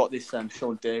 We've got this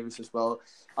Sean Davis as well.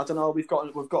 I don't know. We've got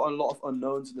a lot of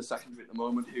unknowns in the secondary at the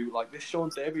moment. Who like this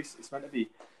Sean Davis is meant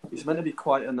to be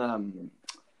quite an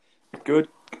good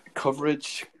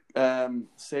coverage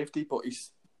safety, but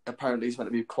he's meant to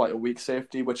be quite a weak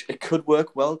safety, which it could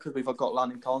work well because we've got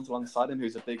Landon Collins alongside him,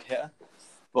 who's a big hitter.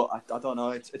 But I don't know.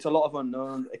 It's a lot of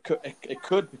unknown. It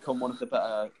could become one of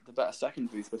the better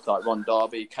secondaries with like Ron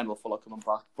Darby, Kendall Fuller coming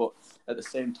back. But at the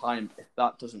same time, if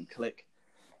that doesn't click,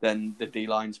 then the D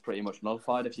line's pretty much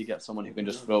nullified. If you get someone who can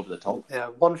just throw over the top. Yeah,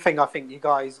 one thing I think you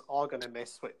guys are going to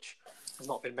miss, which has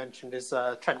not been mentioned, is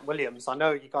Trent Williams. I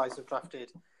know you guys have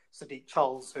drafted Sadiq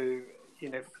Charles, who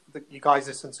you guys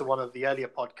listened to one of the earlier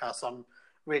podcasts. I'm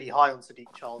really high on Sadiq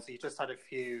Charles. He just had a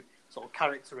few sort of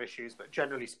character issues, but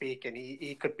generally speaking,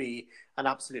 he could be an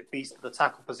absolute beast at the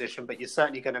tackle position. But you're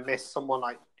certainly going to miss someone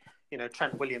like,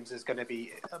 Trent Williams is going to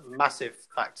be a massive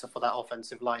factor for that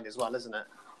offensive line as well, isn't it?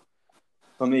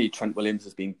 For me, Trent Williams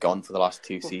has been gone for the last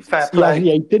 2 seasons. Fair play.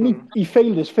 Yeah, didn't he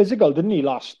failed his physical, didn't he,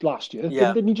 last year?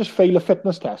 Yeah. Didn't he just fail a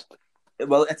fitness test?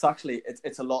 Well, it's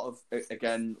a lot of,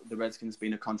 again, the Redskins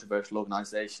being a controversial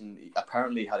organisation. He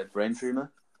apparently had a brain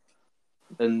tumour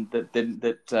and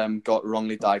that got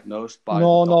wrongly diagnosed by...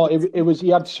 No, it was he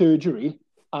had surgery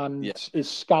and his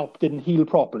scalp didn't heal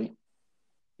properly.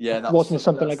 Yeah, wasn't it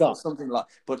something like that? Something like.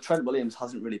 But Trent Williams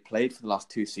hasn't really played for the last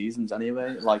 2 seasons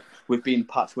anyway. Like we've been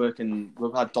patchworking.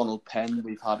 We've had Donald Penn.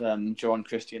 We've had Joran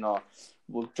Christian, our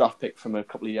draft pick from a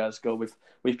couple of years ago.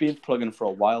 We've been plugging for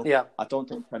a while. Yeah. I don't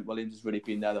think Trent Williams has really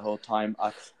been there the whole time.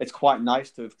 It's quite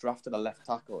nice to have drafted a left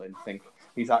tackle and think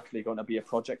he's actually going to be a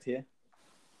project here,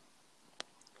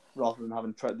 rather than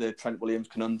having the Trent Williams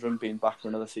conundrum being back for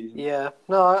another season. Yeah,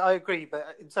 no, I agree.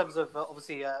 But in terms of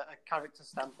obviously a character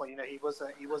standpoint, he was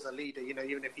a leader.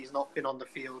 Even if he's not been on the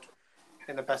field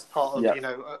in the best part of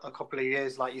a couple of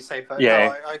years, like you say. But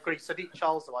no, I agree. Sadiq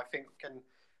Charles, though, I think can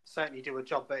certainly do a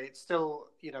job, but it's still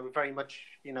very much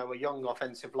a young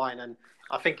offensive line, and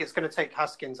I think it's going to take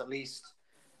Haskins at least.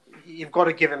 You've got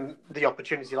to give him the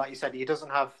opportunity, like you said. He doesn't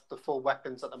have the full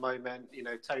weapons at the moment.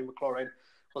 Terry McLaurin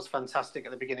was fantastic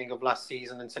at the beginning of last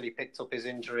season until he picked up his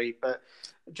injury. But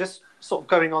just sort of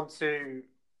going on to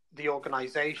the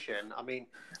organisation, I mean,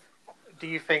 do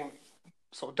you think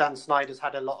sort of Dan Snyder's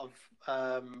had a lot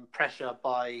of pressure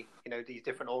by, these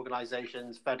different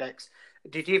organisations, FedEx?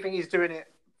 Do you think he's doing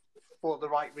it for the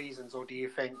right reasons, or do you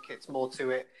think it's more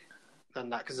to it than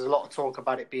that? Because there's a lot of talk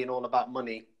about it being all about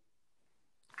money.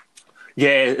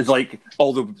 Yeah, it's like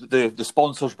all the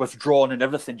sponsors withdrawn and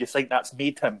everything. Do you think that's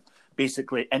made him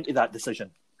basically into that decision?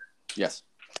 Yes.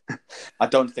 I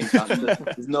don't think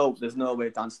there's no way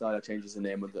Dan Snyder changes the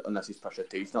name unless he's pressured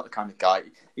to. He's not the kind of guy.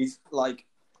 He's like,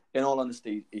 in all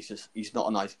honesty, he's not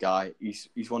a nice guy.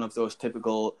 He's one of those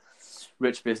typical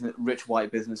rich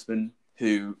white businessmen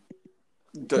who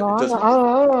doesn't.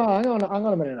 Hang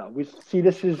on a minute now. See,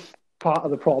 this is part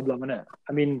of the problem, isn't it?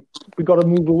 I mean, we've got to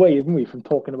move away, haven't we, from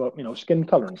talking about skin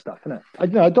color and stuff, isn't it?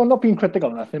 I'm not being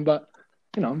critical or nothing, but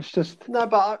it's just no.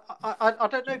 But I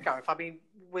don't know, Gareth. I mean,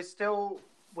 we're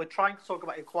trying to talk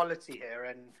about equality here,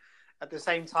 and at the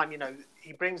same time,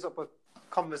 he brings up a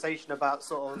conversation about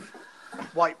sort of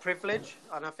white privilege,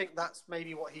 and I think that's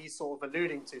maybe what he's sort of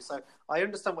alluding to. So I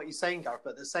understand what you're saying, Gareth,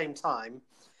 but at the same time,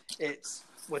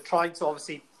 we're trying to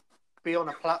obviously be on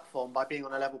a platform by being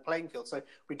on a level playing field. So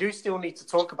we do still need to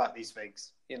talk about these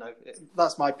things.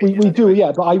 That's my opinion. We do,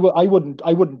 yeah, but I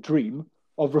wouldn't dream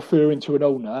of referring to an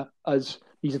owner as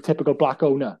he's a typical black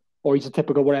owner or he's a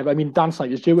typical whatever. I mean, Dan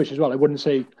Snyder's Jewish as well. I wouldn't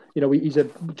say he's a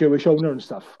Jewish owner and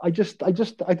stuff. I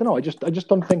don't know. I just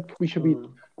don't think we should be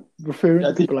referring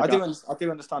to people like that. I do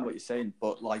understand what you're saying,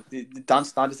 but like the Dan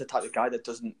Snyder's the type of guy that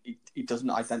doesn't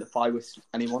identify with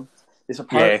anyone.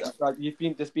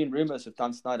 There's been rumours of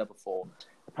Dan Snyder before.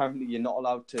 Apparently, you're not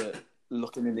allowed to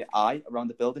look him in the eye around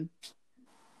the building.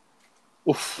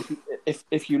 Oof.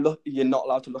 If you look, you're not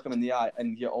allowed to look him in the eye,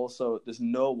 and there's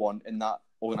no one in that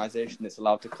organisation that's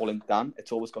allowed to call him Dan.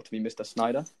 It's always got to be Mr.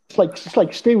 Snyder. It's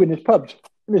like Stu in his pubs,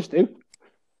 isn't it, Stu?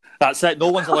 That's it. No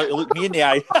one's allowed to look me in the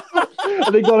eye.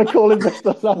 Are they got to call him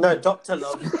Mr. Snyder? No, Dr.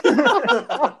 Love.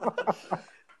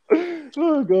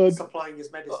 Oh God! Supplying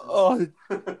his medicine.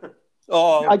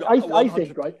 I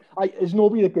think, right, there's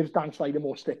nobody that gives Dan Snyder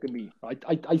more stick than me. Right?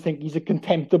 I think he's a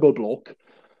contemptible bloke.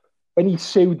 When he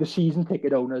sued the season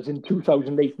ticket owners in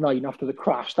 2008-9 after the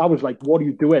crash, that was like, what are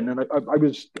you doing? And I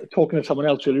was talking to someone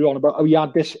else earlier on about how he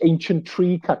had this ancient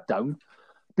tree cut down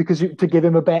to give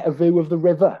him a better view of the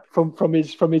river from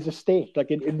his estate,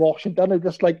 like in Washington. I'm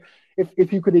just like,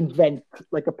 if you could invent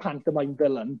like a pantomime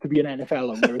villain to be an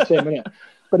NFL owner, it's him, isn't it?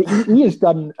 But he has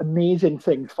done amazing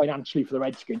things financially for the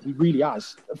Redskins. He really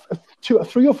has.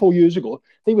 3 or 4 years ago,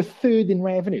 they were third in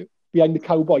revenue behind the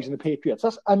Cowboys and the Patriots.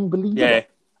 That's unbelievable. Yeah.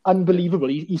 Unbelievable.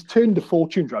 He's turned the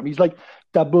fortunes around. He's like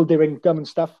doubled their income and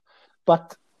stuff.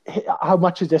 But how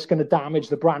much is this going to damage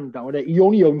the brand now? He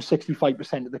only owns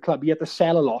 65% of the club. He had to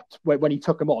sell a lot when he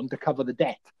took him on to cover the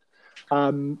debt.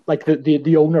 Like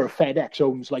the owner of FedEx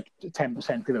owns like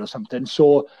 10% of it or something.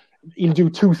 So he'll do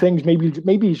two things.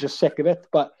 Maybe he's just sick of it.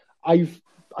 But I've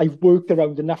worked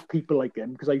around enough people like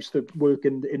him because I used to work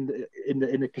in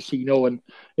a casino, and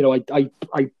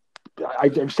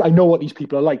I know what these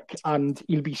people are like, and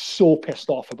he'll be so pissed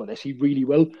off about this. He really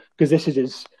will, because this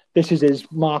is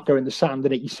his marker in the sand,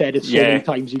 and he said it so many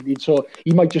times. So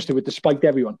he might just do it despite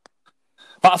everyone.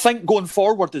 But I think going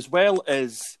forward as well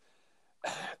is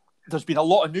there's been a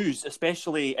lot of news,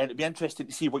 especially, and it'd be interesting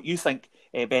to see what you think,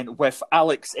 Ben, with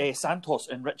Alex Santos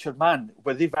and Richard Mann,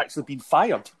 where they've actually been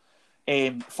fired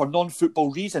for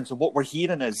non-football reasons. And what we're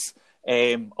hearing is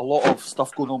a lot of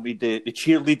stuff going on with the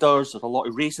cheerleaders. There's a lot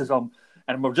of racism,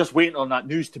 and we're just waiting on that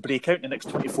news to break out in the next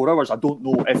 24 hours. I don't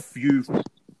know if you've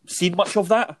seen much of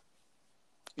that.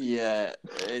 Yeah,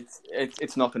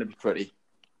 it's not going to be pretty.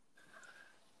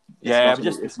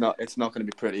 It's not going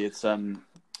to be pretty.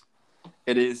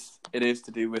 It is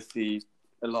to do with a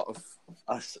lot of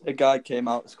a guy came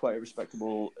out as quite a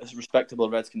respectable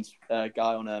Redskins guy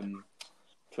on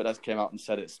Twitter came out and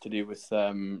said it's to do with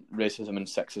racism and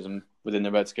sexism within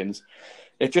the Redskins.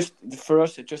 It just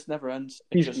never ends.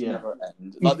 Never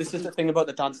ends. Like, this is the thing about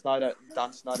the Dan Snyder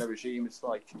regime. It's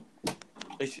like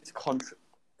it's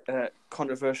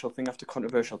controversial thing after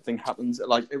controversial thing happens.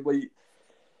 Like it would.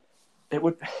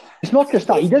 It's not just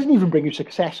that. He doesn't even bring you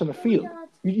success on the field.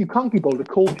 You can't keep all the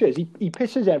coaches. He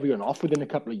pisses everyone off within a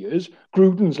couple of years.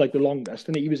 Gruden's like the longest,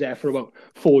 and he was there for about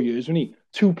 4 years, wasn't he?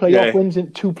 Two playoff wins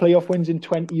in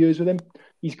 20 years with him.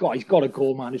 He's got to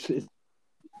go, man. It's me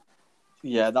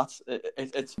so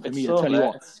tell you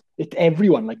what, it's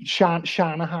everyone like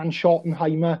Shanahan,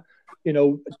 Schottenheimer,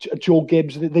 Joe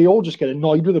Gibbs. They all just get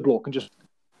annoyed with the bloke and just.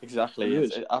 Exactly.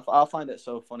 I find it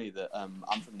so funny that I'm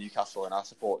from Newcastle and I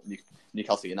support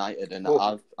Newcastle United, and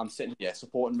I'm sitting here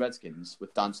supporting Redskins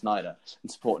with Dan Snyder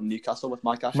and supporting Newcastle with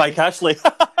Mike Ashley. Mike Ashley.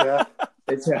 Yeah.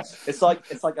 It's like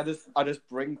I just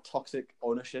bring toxic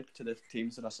ownership to the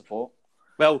teams that I support.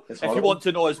 Well, if you want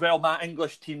to know as well, my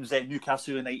English team's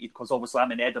Newcastle United, because obviously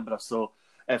I'm in Edinburgh, so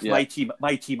if my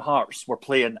team Hearts were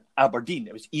playing Aberdeen,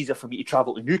 it was easier for me to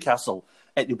travel to Newcastle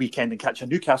at the weekend and catch a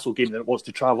Newcastle game than it was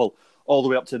to travel all the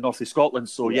way up to the north of Scotland.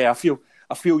 So I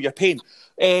feel your pain.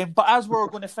 But as we're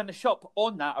going to finish up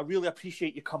on that, I really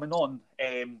appreciate you coming on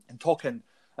and talking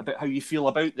about how you feel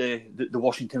about the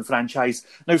Washington franchise.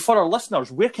 Now, for our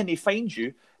listeners, where can they find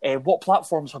you? What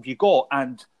platforms have you got?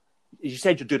 And you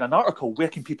said you're doing an article. Where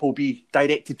can people be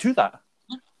directed to that?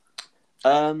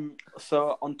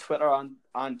 So on Twitter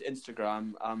and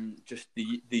Instagram, just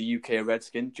the UK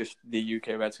Redskin, just the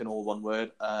UK Redskin, all one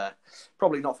word.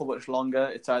 Probably not for much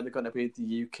longer. It's either going to be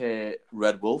the UK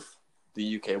Red Wolf,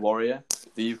 the UK Warrior,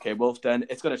 the UK Wolf's Den.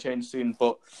 It's going to change soon,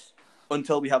 but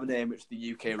until we have a name, it's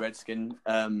the UK Redskin.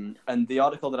 And the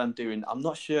article that I'm doing, I'm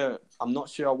not sure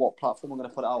what platform I'm going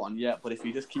to put it out on yet. But if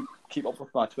you just keep up with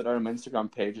my Twitter and my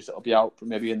Instagram pages, it'll be out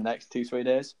maybe in the next 2-3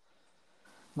 days.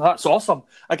 That's awesome.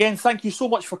 Again, thank you so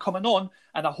much for coming on,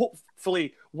 and I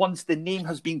hopefully once the name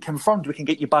has been confirmed, we can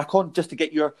get you back on just to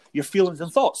get your feelings and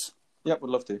thoughts. Yep,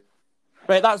 would love to.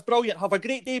 Right, that's brilliant. Have a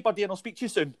great day, buddy, and I'll speak to you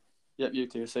soon. Yep, you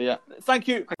too. So yeah. Thank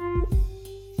you.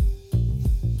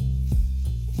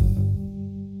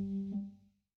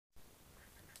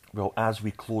 Well, as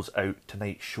we close out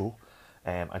tonight's show,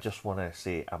 I just want to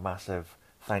say a massive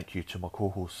thank you to my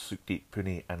co-hosts Sukhdeep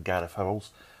Pune and Gareth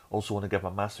Howells. Also want to give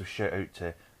a massive shout out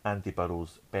to Andy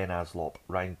Burrows, Ben Aslop,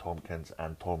 Ryan Tompkins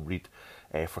and Tom Reed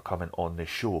for coming on the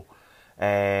show.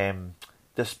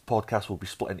 This podcast will be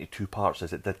split into 2 parts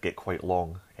as it did get quite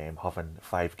long, having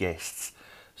 5 guests.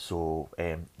 So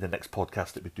the next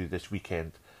podcast that we do this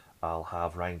weekend, I'll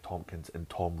have Ryan Tompkins and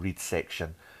Tom Reed's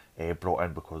section brought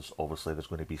in, because obviously there's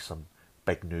going to be some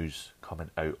big news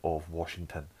coming out of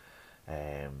Washington.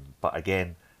 But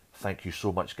again, thank you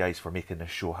so much, guys, for making this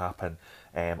show happen.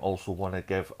 Also want to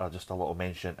give just a little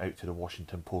mention out to the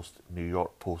Washington Post, New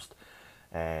York Post,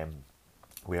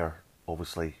 where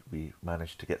obviously we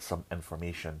managed to get some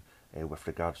information with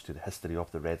regards to the history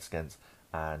of the Redskins,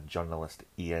 and journalist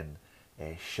Ian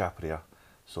Shapria.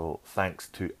 So thanks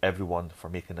to everyone for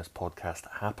making this podcast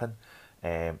happen,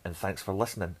 and thanks for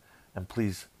listening. And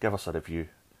please give us a review.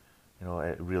 You know,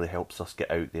 it really helps us get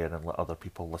out there and let other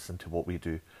people listen to what we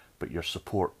do. But your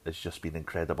support has just been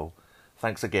incredible.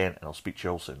 Thanks again, and I'll speak to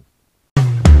you all soon.